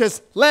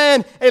spacious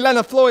land, a land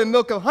of flowing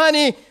milk and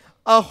honey,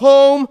 a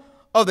home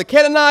of the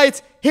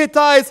Canaanites,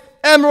 Hittites,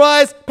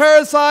 Amorites,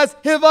 Perizzites,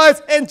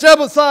 Hivites, and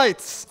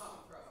Jebusites.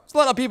 There's a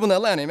lot of people in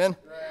that land, amen?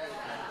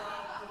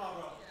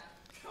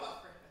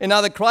 And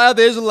now the cry of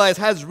the Israelites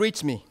has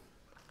reached me.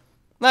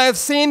 And I have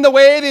seen the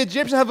way the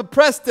Egyptians have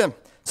oppressed them.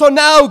 So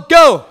now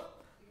go.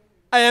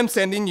 I am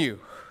sending you.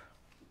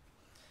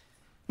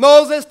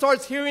 Moses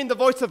starts hearing the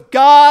voice of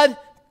God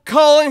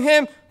calling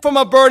him from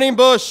a burning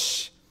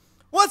bush.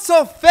 What's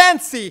so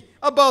fancy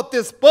about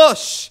this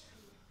bush?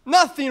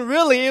 Nothing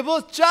really. It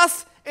was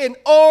just an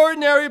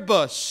ordinary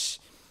bush.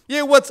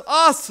 Yet what's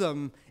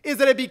awesome is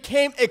that it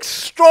became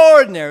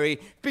extraordinary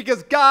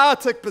because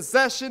God took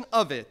possession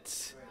of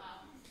it.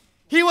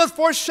 He was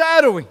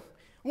foreshadowing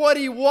what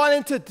he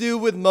wanted to do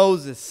with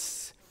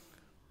Moses,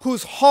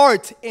 whose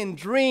heart and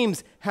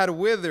dreams had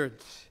withered.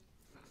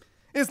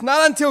 It's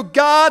not until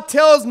God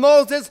tells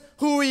Moses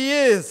who he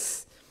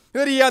is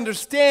that he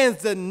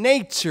understands the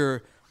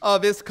nature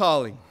of his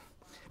calling.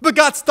 But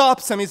God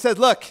stops him. He says,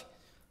 look,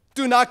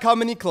 do not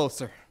come any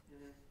closer.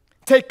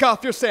 Take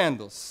off your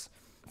sandals,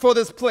 for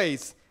this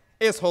place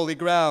is holy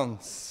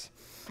grounds.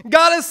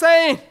 God is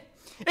saying,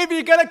 if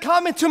you're going to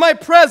come into my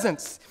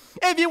presence,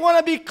 if you want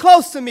to be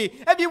close to me,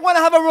 if you want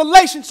to have a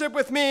relationship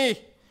with me,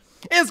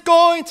 it's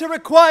going to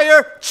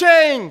require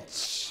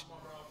change.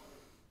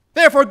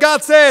 Therefore,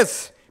 God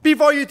says,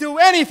 before you do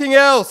anything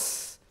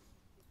else,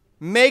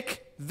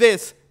 make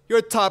this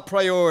your top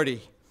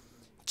priority.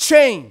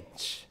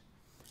 Change.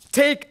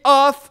 Take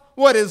off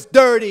what is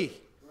dirty.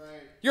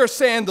 Your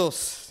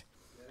sandals.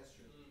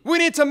 We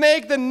need to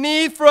make the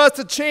need for us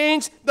to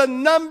change the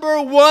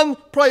number one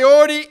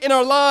priority in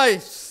our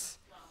lives.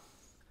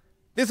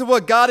 This is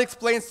what God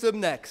explains to him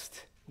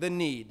next. The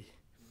need.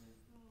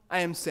 I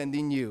am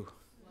sending you.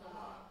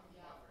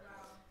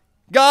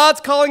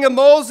 God's calling of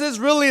Moses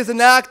really is an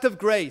act of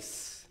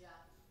grace.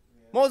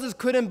 Moses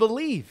couldn't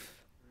believe.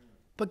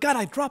 But God,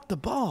 I dropped the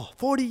ball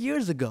 40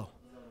 years ago.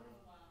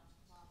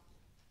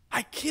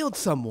 I killed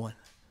someone.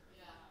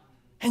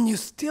 And you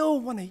still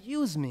want to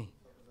use me.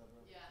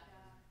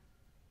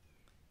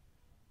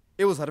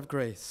 It was out of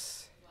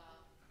grace.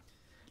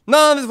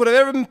 None of this would have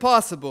ever been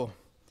possible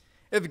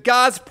if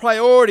God's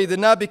priority did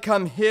not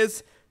become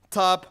his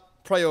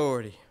top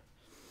priority.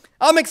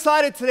 I'm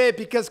excited today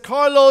because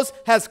Carlos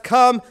has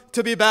come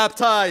to be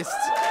baptized.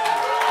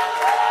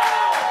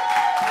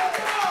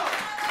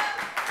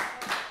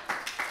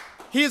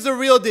 He's the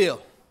real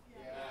deal.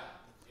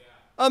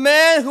 A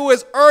man who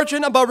is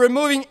urgent about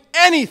removing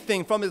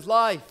anything from his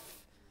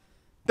life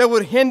that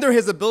would hinder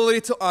his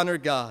ability to honor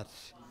God.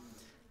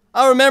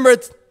 I remember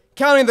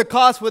counting the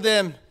cost with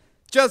him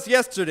just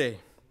yesterday.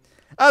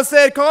 I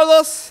said,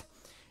 Carlos,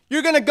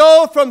 you're going to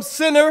go from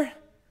sinner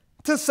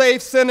to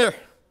save sinner.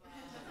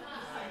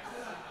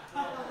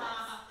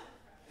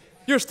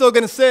 You're still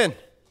going to sin.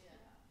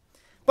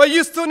 But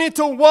you still need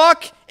to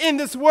walk in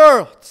this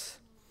world.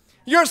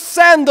 Your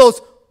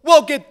sandals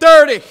will get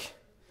dirty.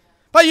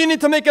 But you need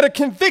to make it a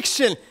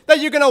conviction that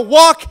you're going to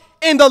walk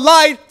in the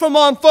light from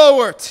on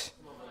forward.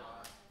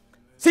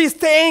 See,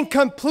 staying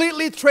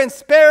completely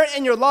transparent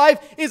in your life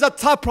is a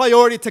top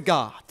priority to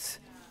God.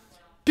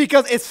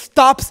 Because it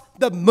stops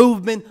the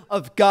movement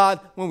of God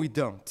when we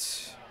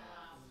don't.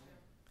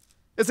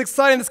 It's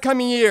exciting this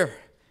coming year.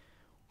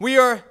 We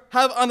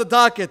have on the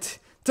docket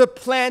to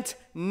plant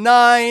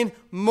 9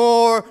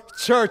 more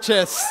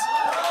churches.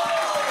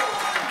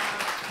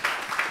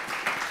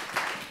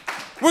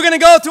 We're going to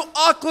go to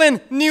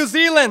Auckland, New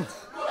Zealand.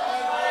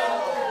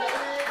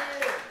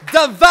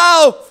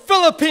 Davao,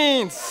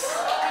 Philippines.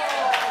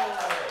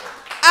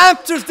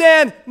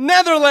 Amsterdam,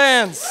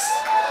 Netherlands.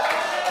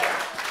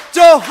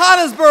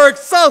 Johannesburg,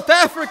 South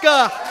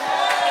Africa.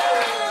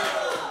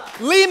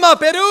 Lima,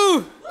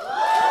 Peru.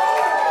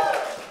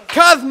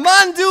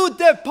 Kathmandu,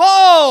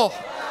 Nepal.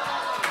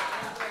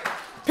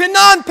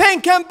 Phnom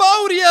Penh,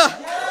 Cambodia.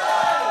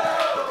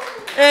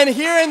 And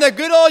here in the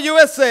good old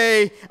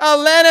USA,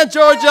 Atlanta,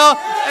 Georgia,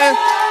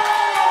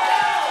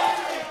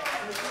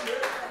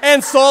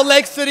 and Salt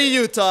Lake City,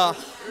 Utah.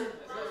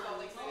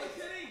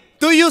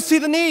 Do you see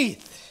the need?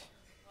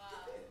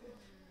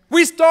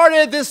 We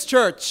started this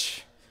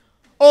church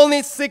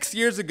only 6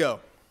 years ago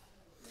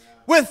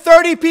with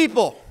 30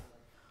 people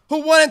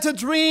who wanted to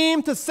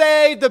dream to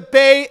save the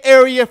Bay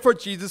Area for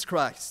Jesus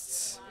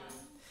Christ.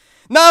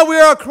 Now we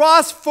are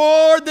across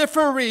 4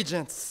 different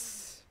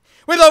regions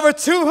with over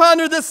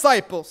 200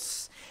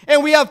 disciples,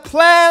 and we have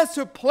plans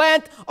to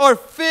plant our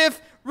 5th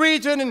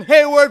region in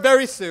Hayward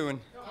very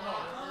soon.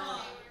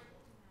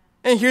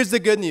 And here's the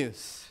good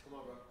news.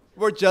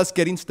 We're just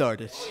getting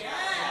started.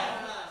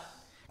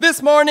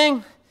 This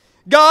morning,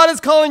 God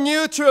is calling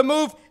you to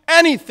remove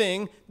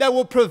anything that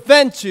will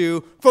prevent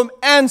you from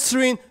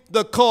answering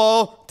the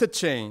call to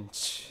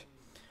change.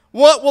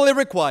 What will it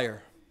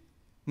require?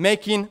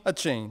 Making a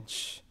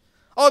change.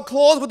 I'll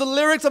close with the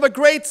lyrics of a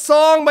great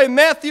song by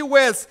Matthew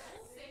West.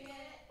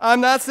 I'm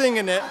not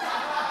singing it.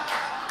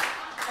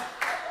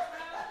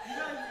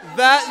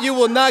 That you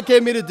will not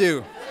get me to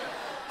do.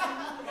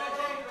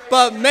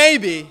 But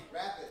maybe,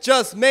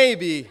 just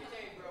maybe,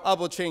 I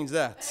will change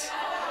that.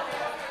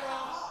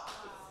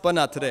 But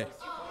not today.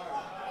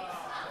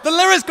 The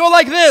lyrics go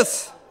like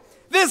this.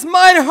 This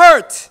might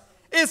hurt.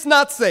 It's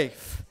not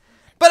safe.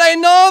 But I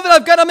know that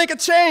I've got to make a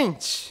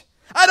change.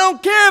 I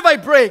don't care if I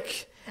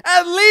break.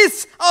 At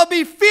least I'll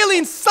be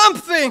feeling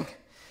something.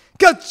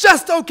 Because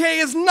just okay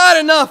is not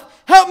enough.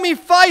 Help me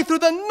fight through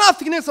the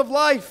nothingness of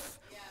life.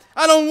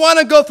 I don't want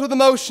to go through the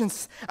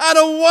motions. I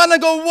don't want to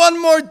go one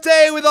more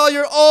day without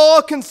your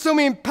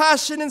all-consuming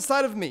passion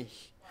inside of me.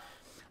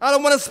 I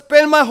don't want to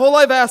spend my whole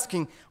life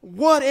asking,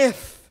 what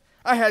if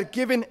I had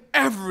given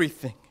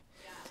everything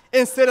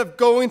instead of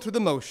going through the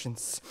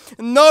motions?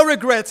 No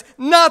regrets,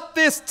 not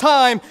this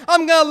time.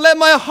 I'm going to let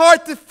my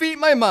heart defeat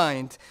my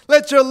mind.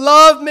 Let your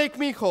love make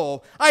me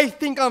whole. I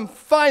think I'm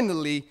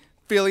finally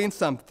feeling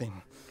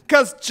something.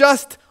 Because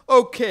just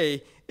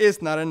okay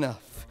is not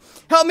enough.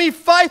 Help me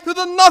fight through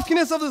the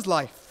nothingness of this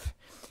life.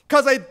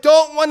 Because I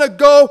don't want to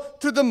go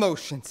through the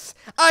motions.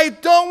 I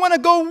don't want to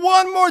go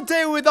one more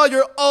day without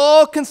your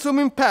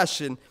all-consuming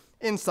passion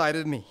inside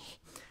of me.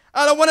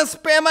 I don't want to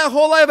spend my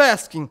whole life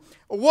asking,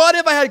 what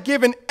if I had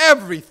given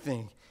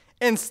everything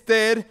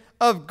instead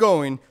of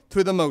going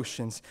through the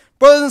motions?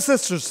 Brothers and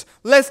sisters,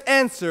 let's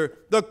answer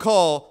the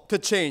call to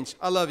change.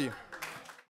 I love you.